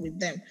wrong with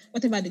them,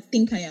 whatever they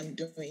think I am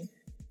doing.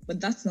 But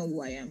that's not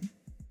who I am.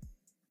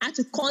 I had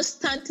to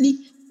constantly,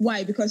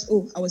 why? Because,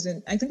 I was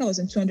in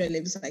 200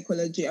 level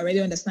psychology. I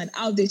already understand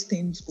how these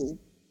things go.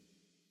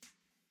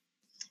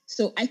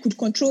 So I could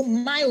control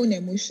my own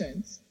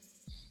emotions.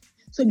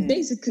 So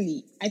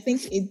basically, I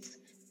think it's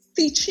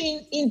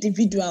teaching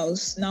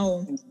individuals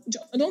now.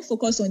 Don't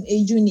focus on a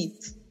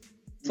unit.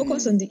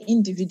 Focus on the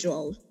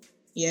individual.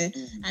 Yeah.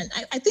 And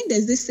I think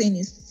there's this saying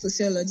in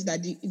sociology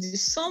that the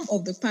sum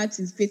of the parts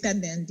is greater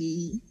than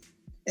the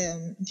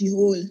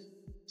whole.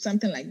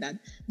 Something like that.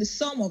 The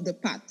sum of the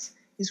parts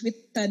is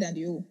greater than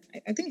the whole.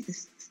 I think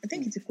it's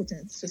a quote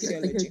in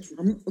sociology.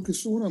 Okay,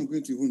 so what I'm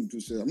going to even do,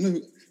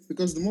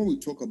 because the more we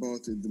talk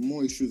about it, the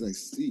more issues I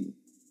see,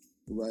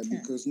 right? Yeah.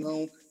 Because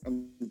now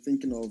I'm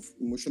thinking of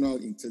emotional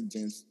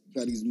intelligence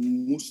that is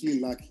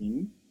mostly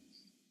lacking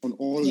on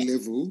all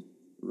level,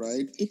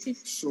 right? It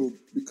is. So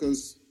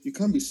because you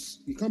can't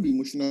be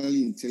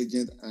emotionally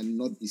intelligent and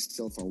not be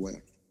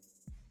self-aware.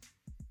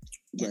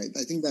 Right.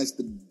 I think that's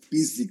the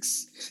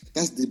basics.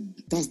 That's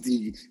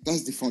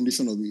the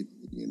foundation of it,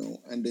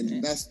 And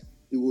then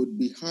it would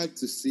be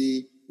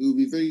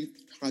very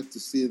hard to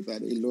say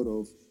that a lot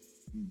of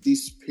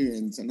these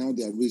parents and how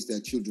they have raised their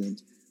children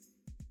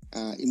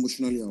are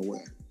emotionally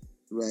aware.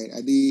 Right?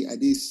 Are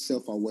they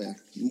self-aware,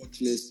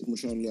 much less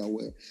emotionally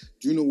aware?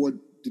 Do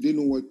they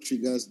know what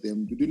triggers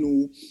them? Do they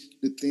know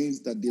the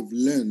things that they've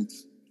learned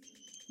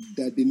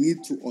that they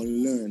need to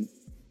unlearn,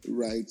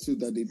 right? So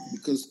that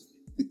because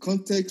the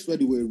context where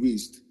they were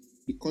raised,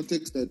 the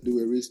context that they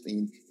were raised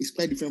in is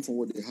quite different from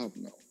what they have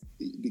now.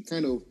 The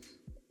kind of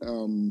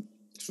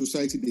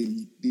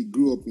society they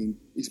grew up in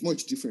is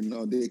much different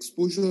now. The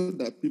exposure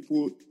that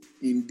people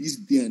in this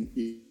day and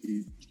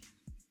age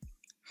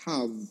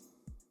have,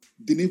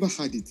 they never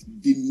had it.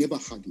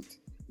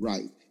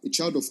 Right? A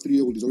child of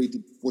 3-year-old is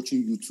already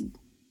watching YouTube.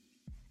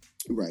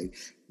 Right.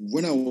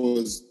 When I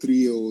was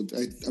 3-year-old,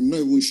 I'm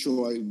not even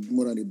sure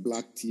more than a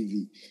black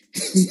TV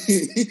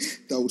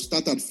that would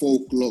start at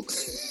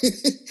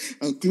 4:00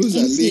 and close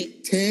at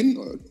late 10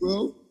 or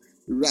 12.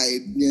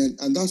 Right. Yeah,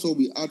 and that's what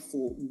we had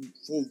for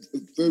a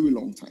very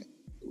long time.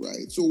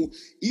 Right. So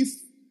if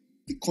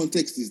the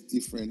context is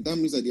different, that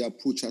means that the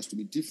approach has to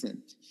be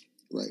different.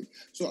 Right.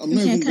 So I'm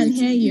not even going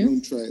to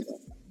even try that.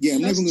 Yeah,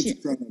 I'm not even going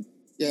to try that.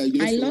 Yeah,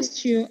 I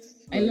lost you.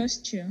 I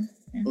lost you.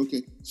 Yeah.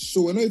 Okay,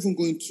 so I'm not even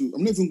going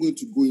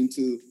to go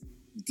into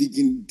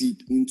digging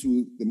deep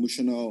into the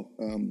emotional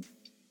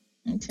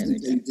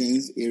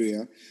intelligence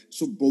area.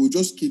 So, but we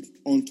just keep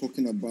on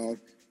talking about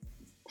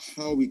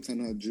how we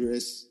can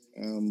address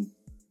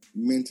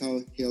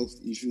mental health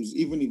issues,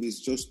 even if it's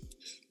just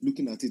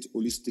looking at it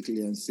holistically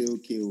and say,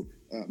 okay,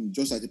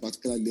 just at a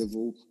particular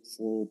level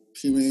for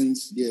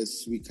parents,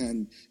 yes, we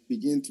can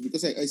begin to,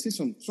 because I say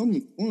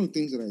one of the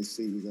things that I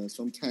say is that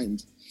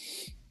sometimes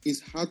it's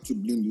hard to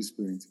blame these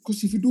parents,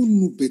 because if you don't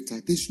know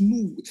better, there's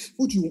no,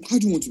 how do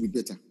you want to be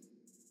better?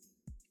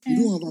 You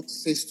don't have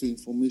access to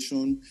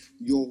information.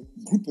 Your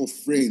group of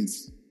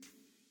friends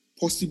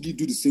possibly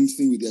do the same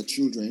thing with their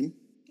children.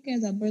 You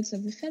guys are birds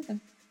of a feather.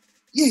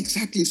 Yeah,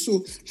 exactly.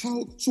 So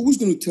who's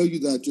going to tell you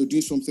that you're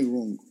doing something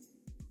wrong?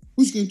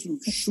 Who's going to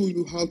show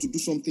you how to do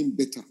something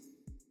better?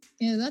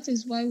 Yeah, that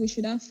is why we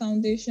should have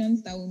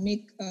foundations that will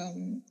make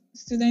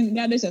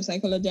graduates of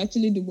psychology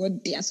actually do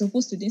what they are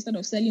supposed to do instead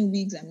of selling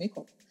wigs and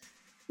makeup.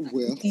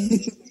 Well,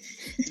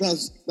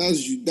 that's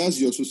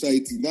your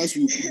society. That's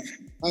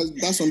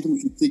something we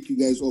should take you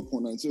guys up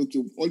on and say,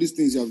 okay, all these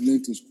things you have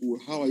learned in school,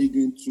 how are you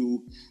going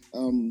to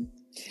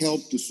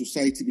help the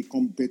society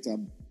become better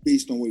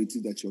based on what it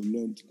is that you've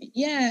learned?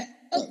 Yeah.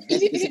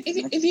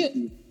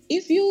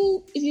 If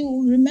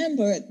you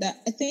remember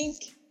that, I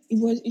think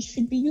it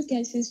should be you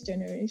guys'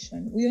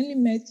 generation. We only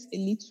met a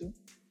little.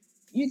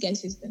 You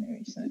guys'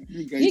 generation.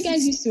 You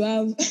guys used to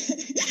have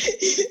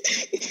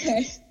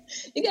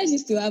you guys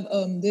used to have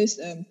this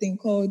thing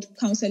called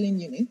counseling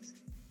unit.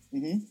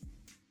 Mm-hmm.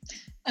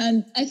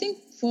 And I think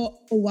for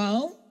a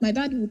while, my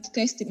dad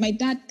testified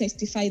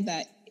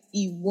that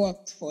it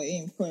worked for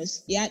him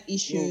because he had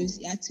issues.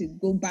 He had to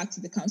go back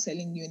to the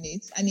counseling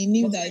unit, and he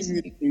knew that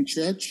in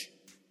church,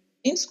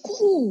 in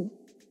school.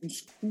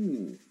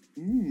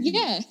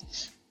 Yeah,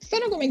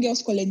 Federal Government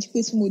Girls College,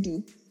 Queen's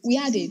Modu. We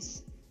had it.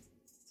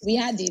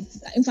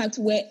 In fact,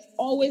 they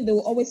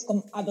will always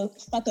come at the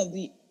start of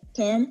the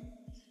term.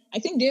 I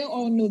think they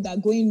all know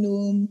that going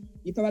home,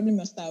 you probably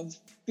must have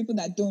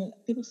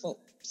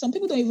some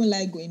people don't even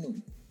like going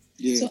home.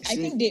 Yeah, so I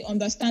think they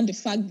understand the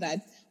fact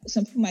that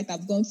some people might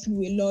have gone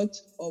through a lot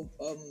of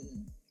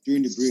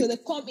during the break. So they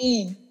come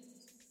in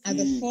at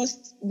the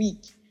first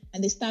week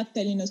and they start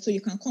telling us, so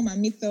you can come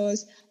and meet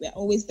us. We are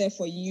always there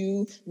for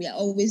you. We are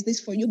always this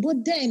for you.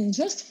 But then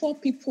just 4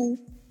 people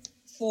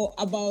for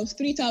about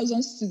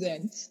 3,000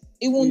 students,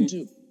 it won't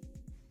do.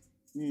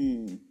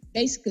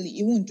 Basically,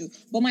 it won't do.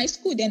 But my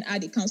school then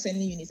had a counseling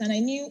unit, and I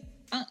knew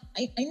a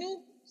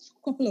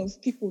couple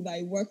of people that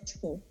I worked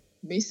for.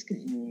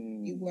 Basically,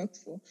 it worked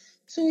for.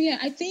 So yeah,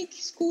 I think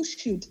schools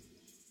should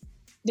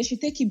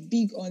take it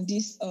big on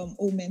this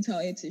whole mental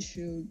health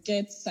issue.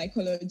 Get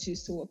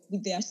psychologists to work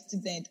with their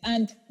students.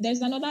 And there's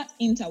another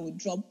hint I would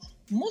drop.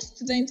 Most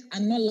students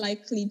are not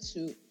likely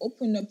to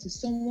open up to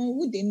someone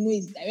who they know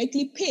is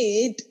directly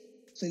paid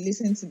to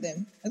listen to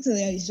them.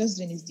 Actually, he's just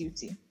doing his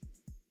duty.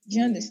 Do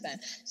you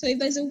understand? So if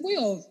there's a way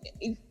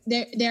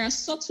there are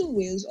subtle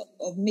ways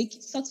of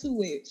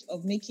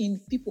making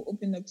people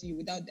open up to you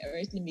without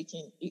directly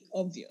making it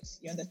obvious.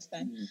 You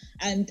understand?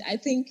 And I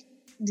think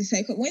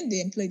when they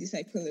employ the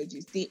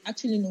psychologists, they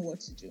actually know what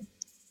to do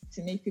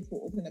to make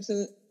people open up.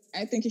 So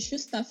I think it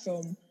should start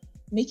from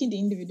making the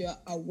individual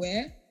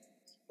aware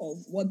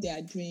of what they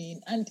are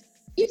doing, and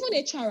even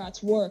HR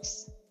at work.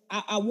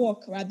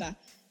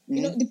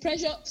 You know, the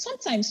pressure,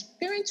 sometimes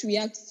parents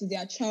react to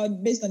their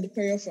child based on the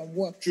pressure from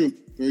work. True,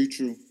 very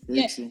true,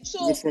 very true.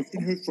 So the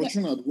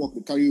frustration at work,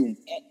 they carry on.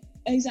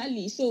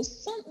 Exactly. So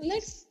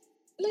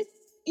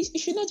it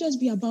should not just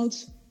be about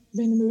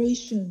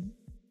remuneration.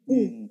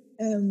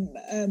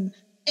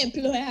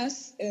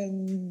 employers,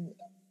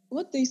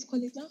 what they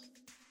call it now?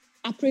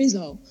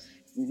 Appraisal.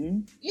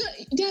 Yeah,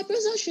 the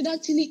appraisal should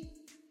actually,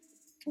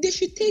 they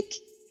should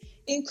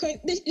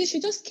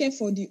just care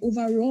for the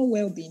overall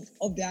well-being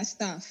of their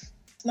staff.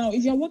 Now,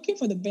 if you're working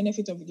for the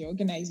benefit of the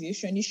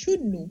organization, you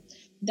should know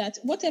that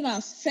whatever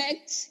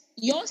affects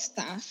your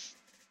staff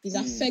is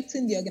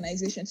affecting the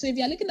organization. So if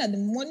you're looking at the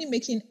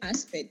money-making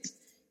aspect,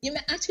 you may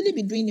actually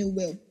be doing it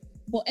well.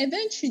 But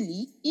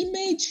eventually,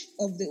 image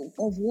of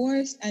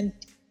work and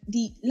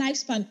the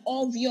lifespan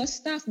of your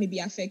staff may be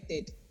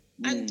affected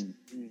and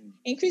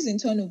increase in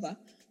turnover.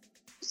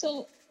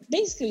 So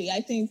basically,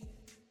 I think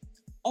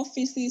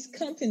offices,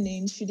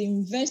 companies should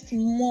invest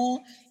more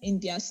in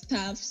their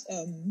staff's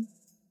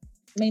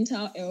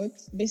mental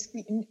health.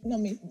 Basically,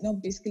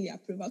 not basically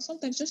approval.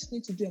 Sometimes just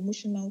need to do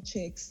emotional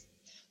checks,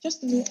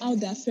 just to know how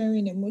they're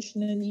faring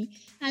emotionally.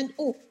 And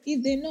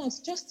if they're not,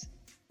 just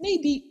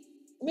maybe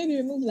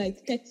remove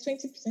like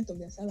 20% of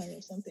their salary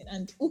or something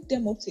and hook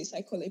them up to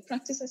a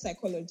practicing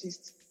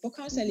psychologist for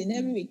counseling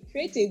every week.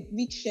 Create a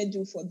week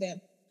schedule for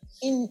them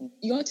in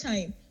your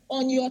time,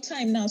 on your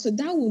time now. So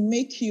that will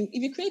make you,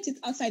 if you create it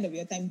outside of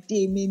your time,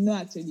 they may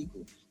not actually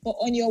go. But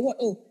on your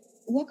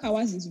work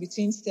hours is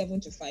between 7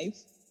 to 5.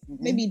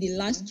 Maybe the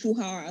last 2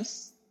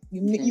 hours,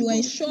 you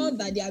ensure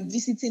that they are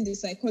visiting the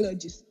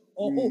psychologist.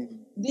 Or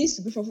this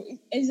before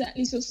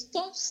exactly. So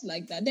stuff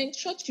like that. Then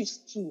churches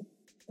too.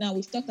 Now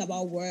we've talked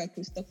about work,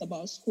 we've talked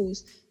about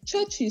schools,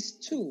 churches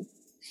too.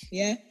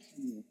 Yeah.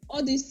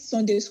 All these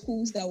Sunday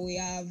schools that we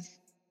have,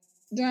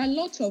 there are a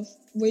lot of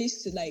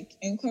ways to like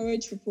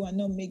encourage people and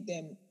not make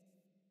them.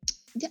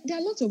 There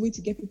are lots of ways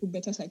to get people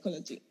better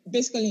psychology,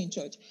 basically in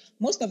church.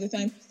 Most of the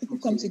time, people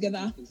come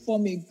together,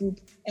 form a group,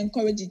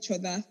 encourage each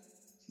other.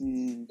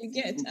 You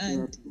get,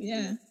 and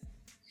yeah.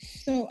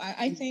 So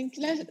I think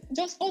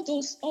just all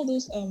those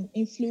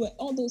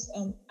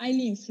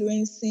highly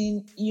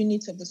influencing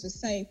units of the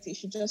society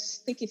should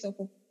just take it up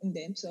on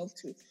themselves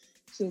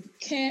to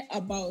care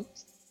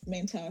about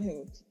mental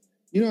health.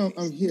 You know,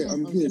 I'm here,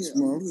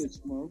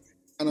 Smurf,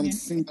 and I'm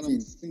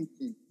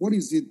thinking, what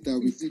is it that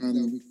we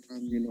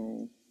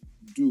can,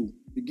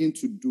 begin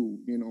to do,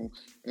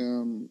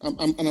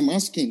 I'm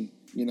asking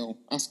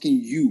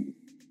you,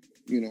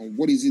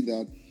 what is it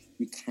that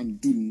we can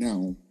do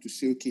now to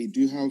say, okay, do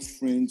you have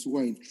friends who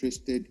are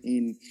interested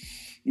in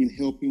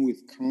helping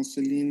with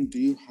counseling? Do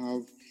you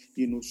have,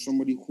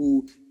 somebody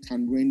who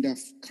can render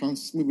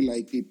maybe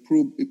like a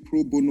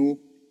pro bono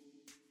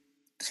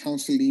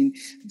counseling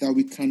that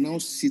we can now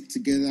sit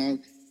together,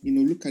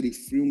 look at a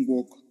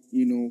framework,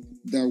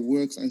 that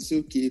works and say,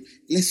 okay,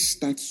 let's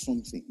start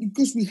something.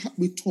 Because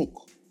we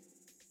talk.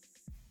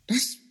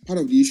 That's part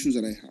of the issues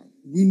that I have.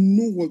 We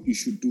know what we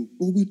should do,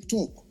 but we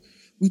talk.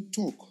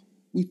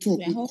 We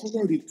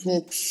cover the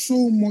talk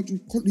so much.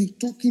 The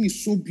talking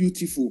is so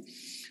beautiful,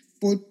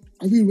 but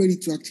are we ready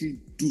to actually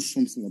do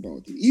something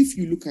about it? If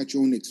you look at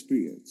your own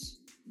experience,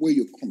 where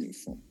you're coming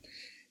from,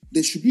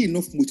 there should be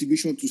enough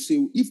motivation to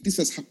say, if this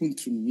has happened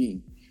to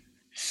me,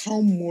 how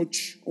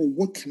much or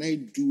what can I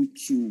do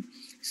to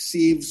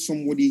save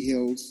somebody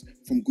else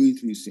from going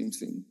through the same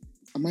thing?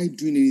 Am I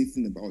doing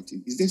anything about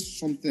it? Is there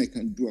something I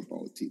can do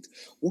about it?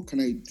 What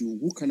can I do?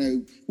 Who can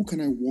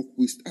I work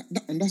with?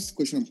 And that's the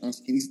question I'm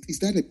asking. Is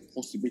that a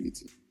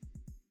possibility?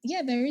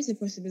 Yeah, there is a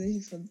possibility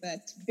for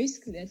that.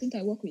 Basically, I think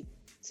I work with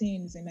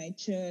teens in my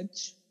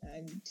church,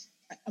 and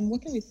I'm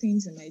working with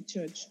teens in my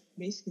church,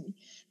 basically.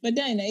 But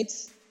then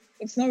it's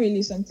not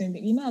really something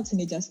that, how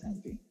teenagers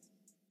can be.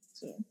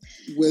 So,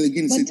 well,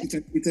 again,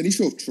 it's an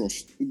issue of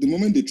trust. The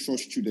moment they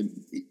trust you,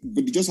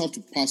 but they just have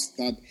to pass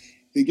that.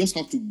 They just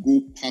have to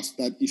go past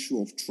that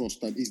issue of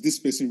trust. That is this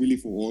person really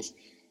for us,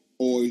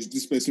 or is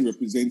this person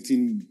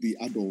representing the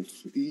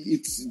adults?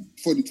 It's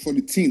for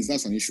the teens.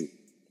 That's an issue.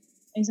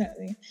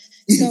 Exactly.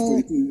 So, for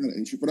the teens, that's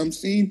an issue. But I'm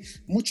saying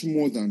much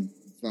more than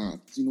that.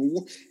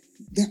 What?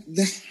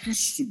 There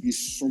has to be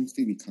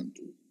something we can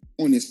do.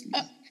 Honestly,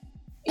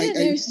 I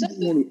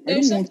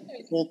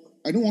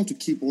don't want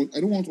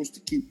us to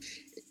keep.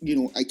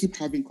 I keep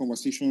having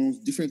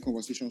different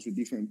conversations with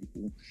different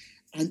people.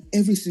 And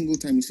every single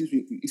time,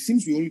 it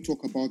seems we only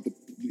talk about the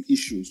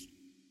issues.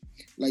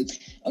 Like,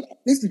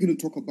 let's begin to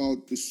talk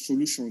about the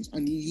solutions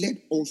and let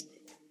us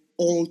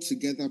all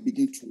together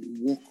begin to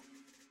work.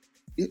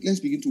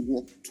 Let's begin to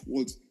work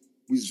towards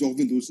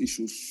resolving those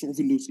issues,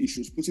 solving those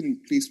issues, putting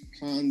in place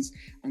plans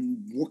and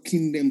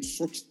working them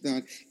such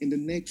that in the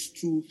next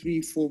 2,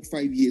 3, 4,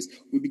 5 years,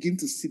 we begin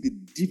to see the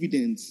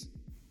dividends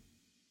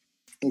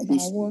of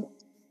those work.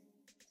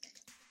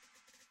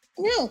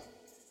 Well,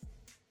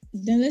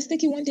 then let's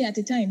take it one day at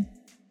a time.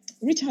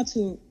 Reach out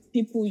to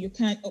people you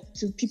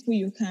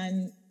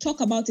can, talk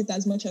about it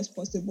as much as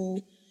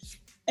possible.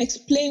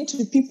 Explain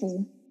to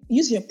people.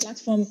 Use your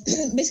platform,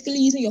 basically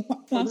using your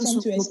platform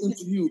to explain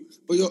to you.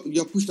 But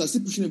you're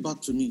still pushing it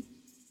back to me.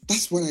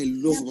 That's what I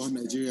love about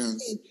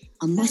Nigerians.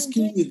 I'm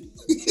asking you.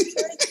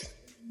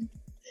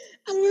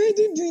 I'm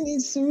already doing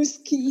it,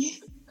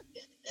 Suruski.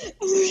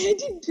 I'm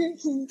already doing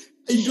it.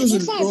 It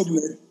doesn't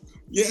problem.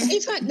 Yeah.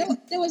 In fact,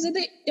 there was a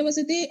day there's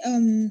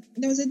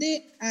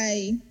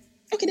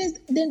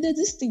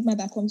this stigma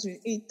that comes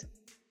with it.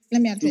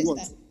 Let me address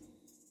that.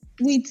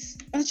 With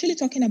actually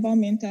talking about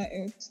mental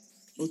health.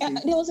 Okay.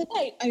 There was a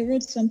day I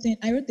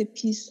wrote a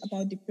piece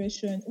about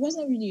depression. It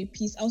wasn't really a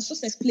piece. I was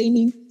just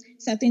explaining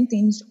certain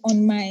things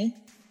on my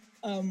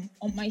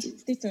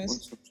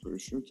status.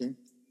 Okay.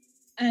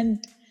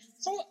 And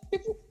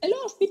a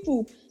lot of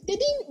people, they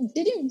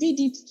didn't read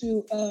it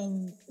to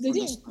they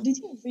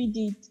didn't read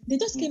it. They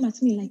just came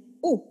at me like,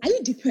 "Oh, are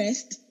you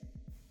depressed?"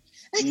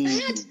 Like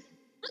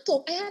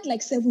I had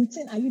like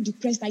 17. Are you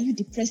depressed? Are you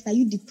depressed? Are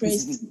you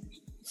depressed?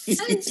 And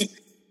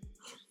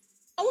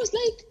I was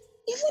like,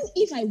 even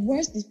if I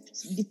was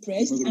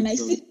depressed and I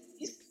see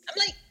this, I'm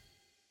like,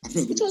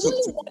 it was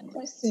only one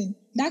person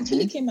that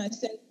actually came and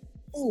said,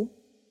 "Oh,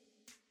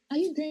 are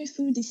you going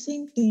through the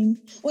same thing?"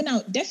 Oh,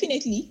 now,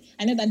 definitely,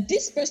 I know that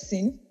this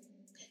person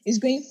is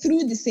going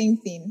through the same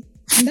thing.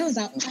 And that was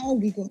how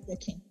we got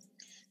talking.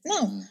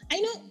 Now, I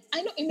know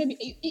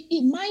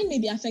it might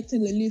be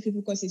affecting a little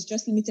people because it's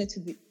just limited to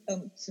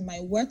my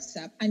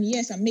WhatsApp. And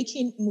yes, I'm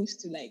making moves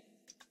to like,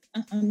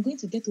 I'm going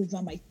to get over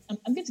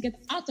I'm going to get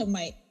out of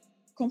my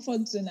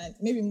comfort zone and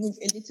maybe move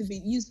a little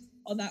bit, use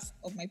other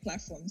of my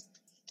platforms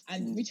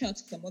and reach out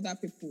to some other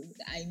people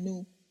that I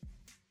know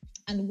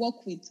and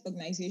work with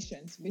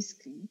organizations.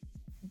 Basically,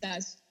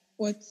 that's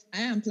what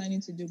I am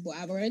planning to do. But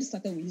I've already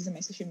started with using my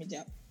social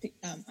media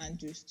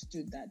handles to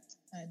do that.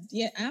 And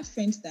yeah, I have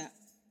friends that are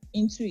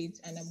into it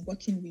and I'm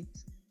working with,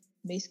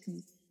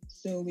 basically.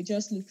 So we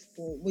just look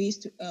for ways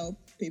to help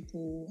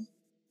people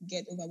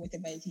get over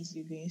whatever it is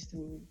you're going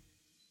through.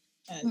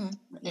 And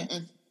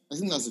I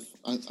think that's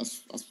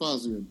as far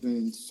as you're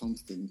doing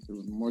something,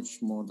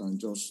 much more than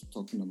just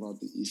talking about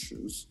the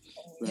issues,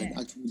 right?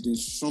 Yeah. Actually doing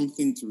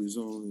something to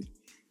resolve it.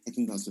 I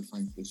think that's a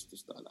fine place to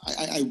start.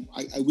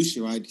 I wish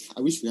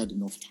we had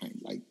enough time.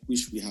 Like,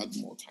 wish we had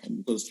more time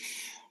because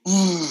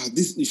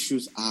these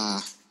issues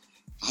are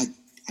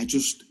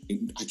just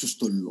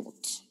a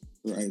lot,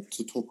 right,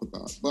 to talk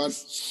about. But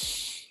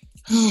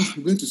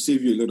I'm going to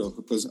save you a lot of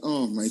because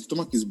my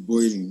stomach is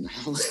boiling.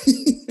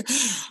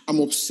 I'm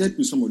upset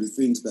with some of the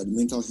things that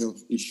mental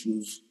health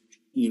issues,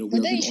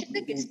 But then you should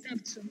take a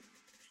step too.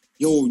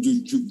 Yo,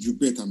 you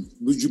better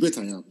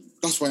am.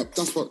 That's what.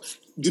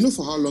 Do you know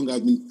for how long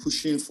I've been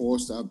pushing for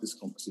us to have this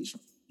conversation?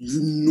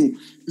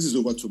 This is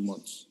over 2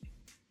 months.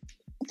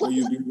 Or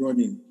you've been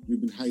running,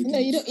 you've been hiding. No,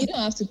 you don't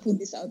have to put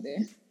this out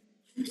there.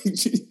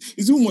 It's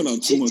even more than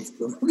 2 months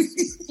though.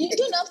 You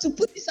don't have to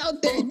put this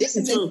out there. This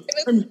is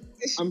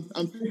I'm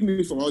taking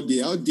it from out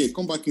there.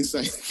 Come back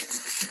inside.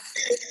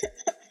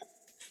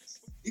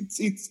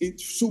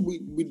 It's so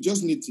we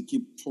just need to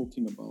keep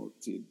talking about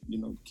it.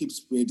 Keep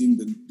spreading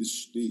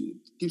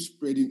keep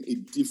spreading a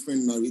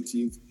different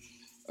narrative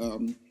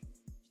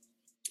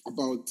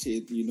about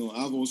it.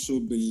 I've also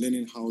been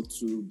learning how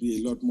to be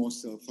a lot more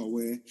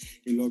self-aware,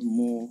 a lot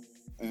more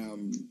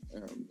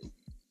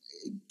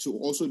to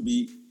also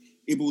be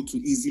able to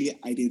easily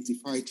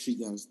identify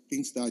triggers,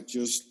 things that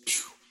just,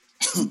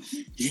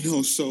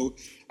 so,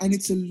 and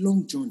it's a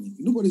long journey.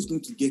 Nobody's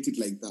going to get it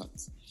like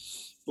that.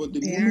 But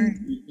the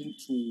moment we begin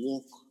to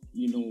walk,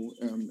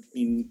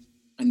 in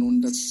an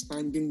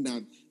understanding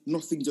that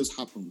nothing just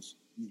happens,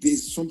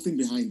 there's something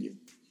behind it,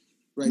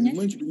 right? Mm-hmm. The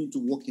moment you begin to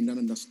walk in that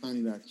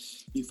understanding that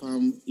if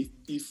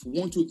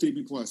 1, 2, 3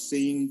 people are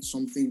saying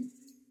something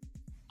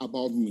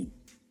about me,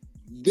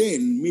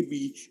 then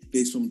maybe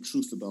there's some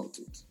truth about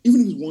it.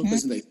 Even if it's one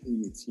person that is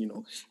saying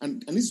it,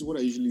 and this is what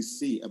I usually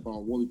say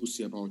about what people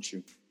say about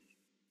you.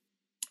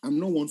 I'm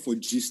not one for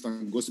gist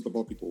and gossip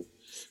about people,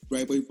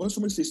 right? But if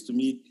somebody says to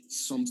me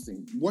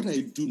something, what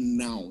I do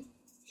now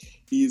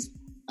is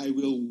I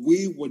will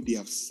weigh what they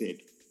have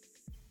said.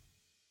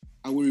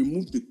 I will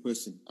remove the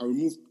person. I will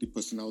remove the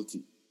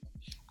personality.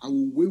 I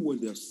will weigh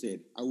what they have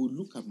said. I will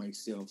look at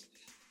myself.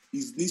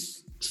 Is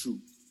this true?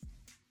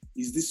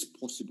 Is this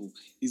possible?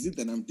 Is it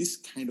that I'm this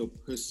kind of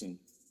person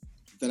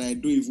that I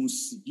don't even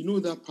see?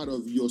 That part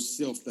of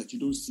yourself that you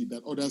don't see,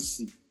 that others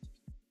see,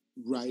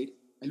 right?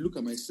 I look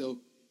at myself.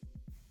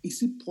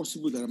 Is it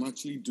possible that I'm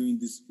actually doing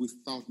this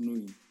without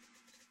knowing?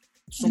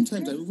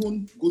 Sometimes I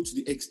even go to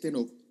the extent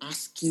of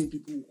asking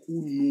people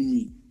who know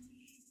me,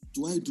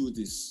 do I do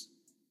this?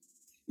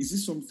 Is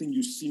this something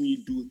you see me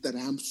do that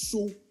I am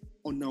so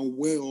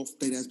unaware of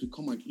that it has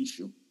become an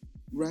issue,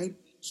 right?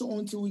 So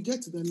until we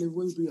get to that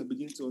level,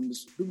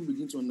 people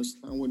begin to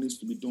understand what needs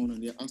to be done,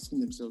 and they're asking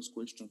themselves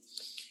questions,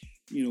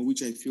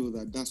 which I feel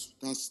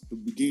that's the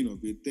beginning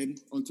of it. Then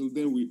until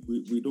then,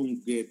 we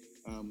don't get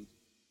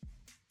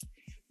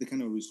the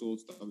kind of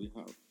results that we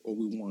have or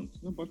we want.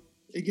 No, but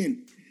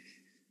again,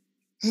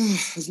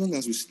 as long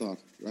as we start,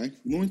 right?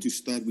 The moment we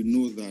start, we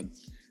know that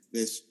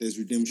there's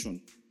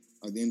redemption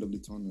at the end of the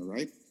tunnel,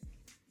 right?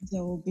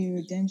 There will be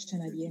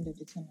redemption at the end of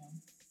the tunnel.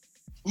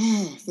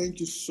 Thank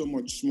you so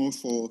much, Small,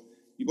 for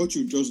what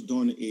you've just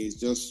done is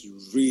just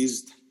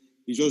raised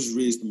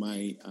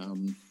my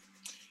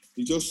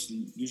you just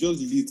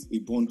lit a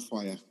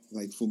bonfire,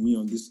 like, for me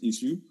on this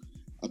issue.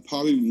 I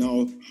probably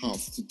now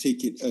have to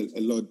take it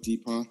a lot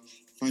deeper,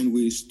 find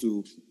ways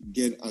to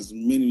get as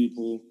many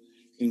people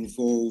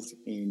involved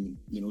in,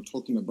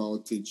 talking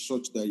about it,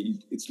 such that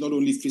it's not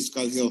only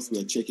physical health we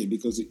are checking,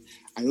 because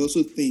I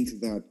also think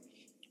that,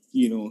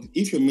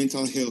 if your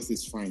mental health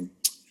is fine,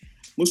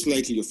 most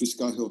likely your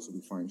physical health will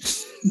be fine.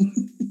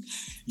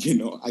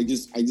 I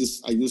just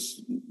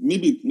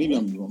maybe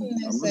I'm wrong.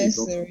 I'm not a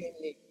doctor.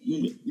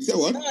 You said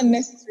what? Not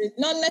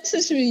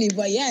necessarily,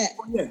 but yeah.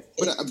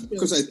 But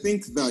because I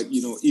think that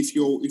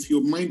if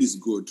your mind is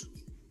good,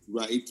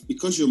 right?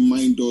 Because your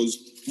mind does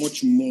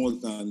much more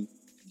than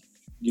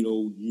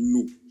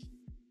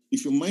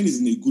if your mind is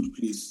in a good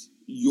place,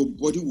 your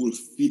body will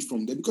feed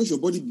from there, because your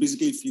body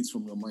basically feeds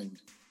from your mind.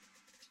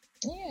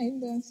 Yeah, it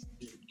does.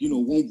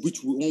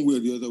 One way or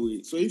the other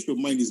way. So if your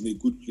mind is in a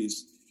good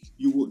place,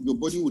 your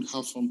body would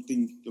have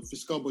something, your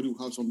physical body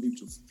will have something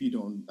to feed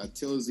on that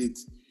tells it,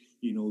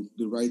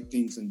 the right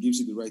things and gives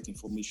you the right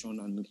information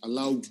and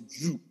allow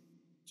you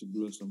to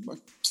blossom. But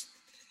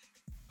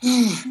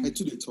I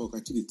took the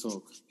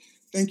talk.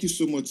 Thank you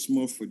so much,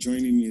 Smurf, for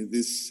joining me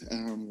this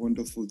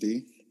wonderful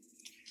day.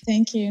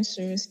 Thank you,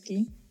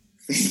 Suruski.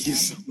 Thank you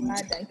so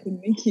much. Glad I could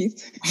make it.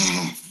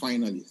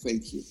 Finally,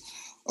 thank you.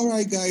 All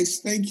right, guys,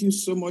 thank you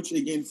so much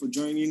again for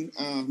joining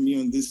me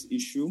on this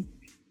issue.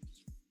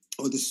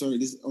 On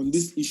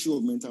this issue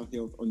of mental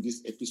health on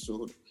this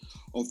episode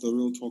of the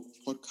Real Talk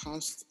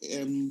podcast.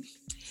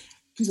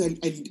 Please,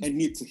 I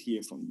need to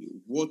hear from you.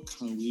 What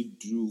can we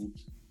do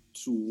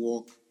to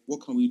work?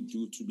 What can we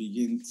do to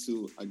begin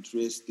to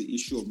address the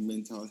issue of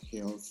mental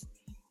health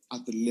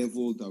at the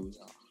level that we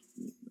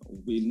are?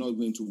 We're not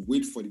going to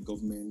wait for the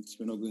government.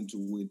 We're not going to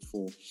wait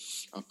for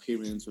our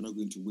parents. We're not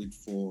going to wait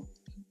for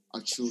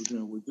our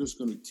children. We're just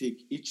going to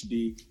take each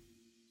day,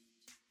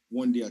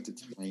 one day at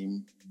a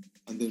time,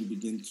 and then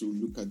begin to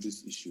look at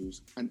these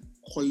issues and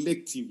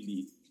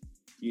collectively,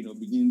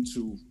 begin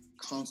to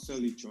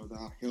counsel each other,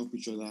 help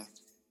each other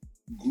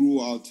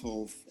grow out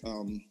of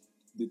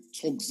the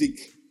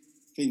toxic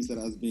things that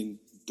has been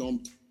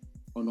dumped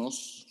on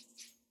us,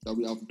 that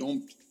we have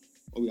dumped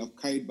or we have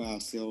carried by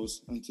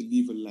ourselves, and to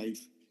live a life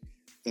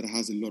that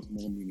has a lot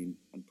more meaning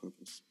and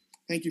purpose.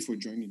 Thank you for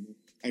joining me.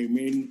 I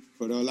remain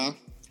Badola.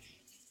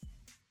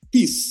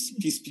 Peace,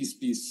 peace, peace,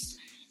 peace.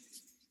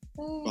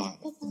 Bye.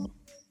 Bye.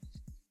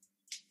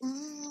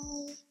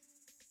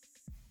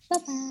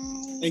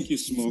 Bye-bye. Thank you,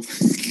 Smurf.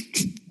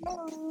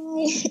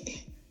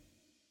 Bye.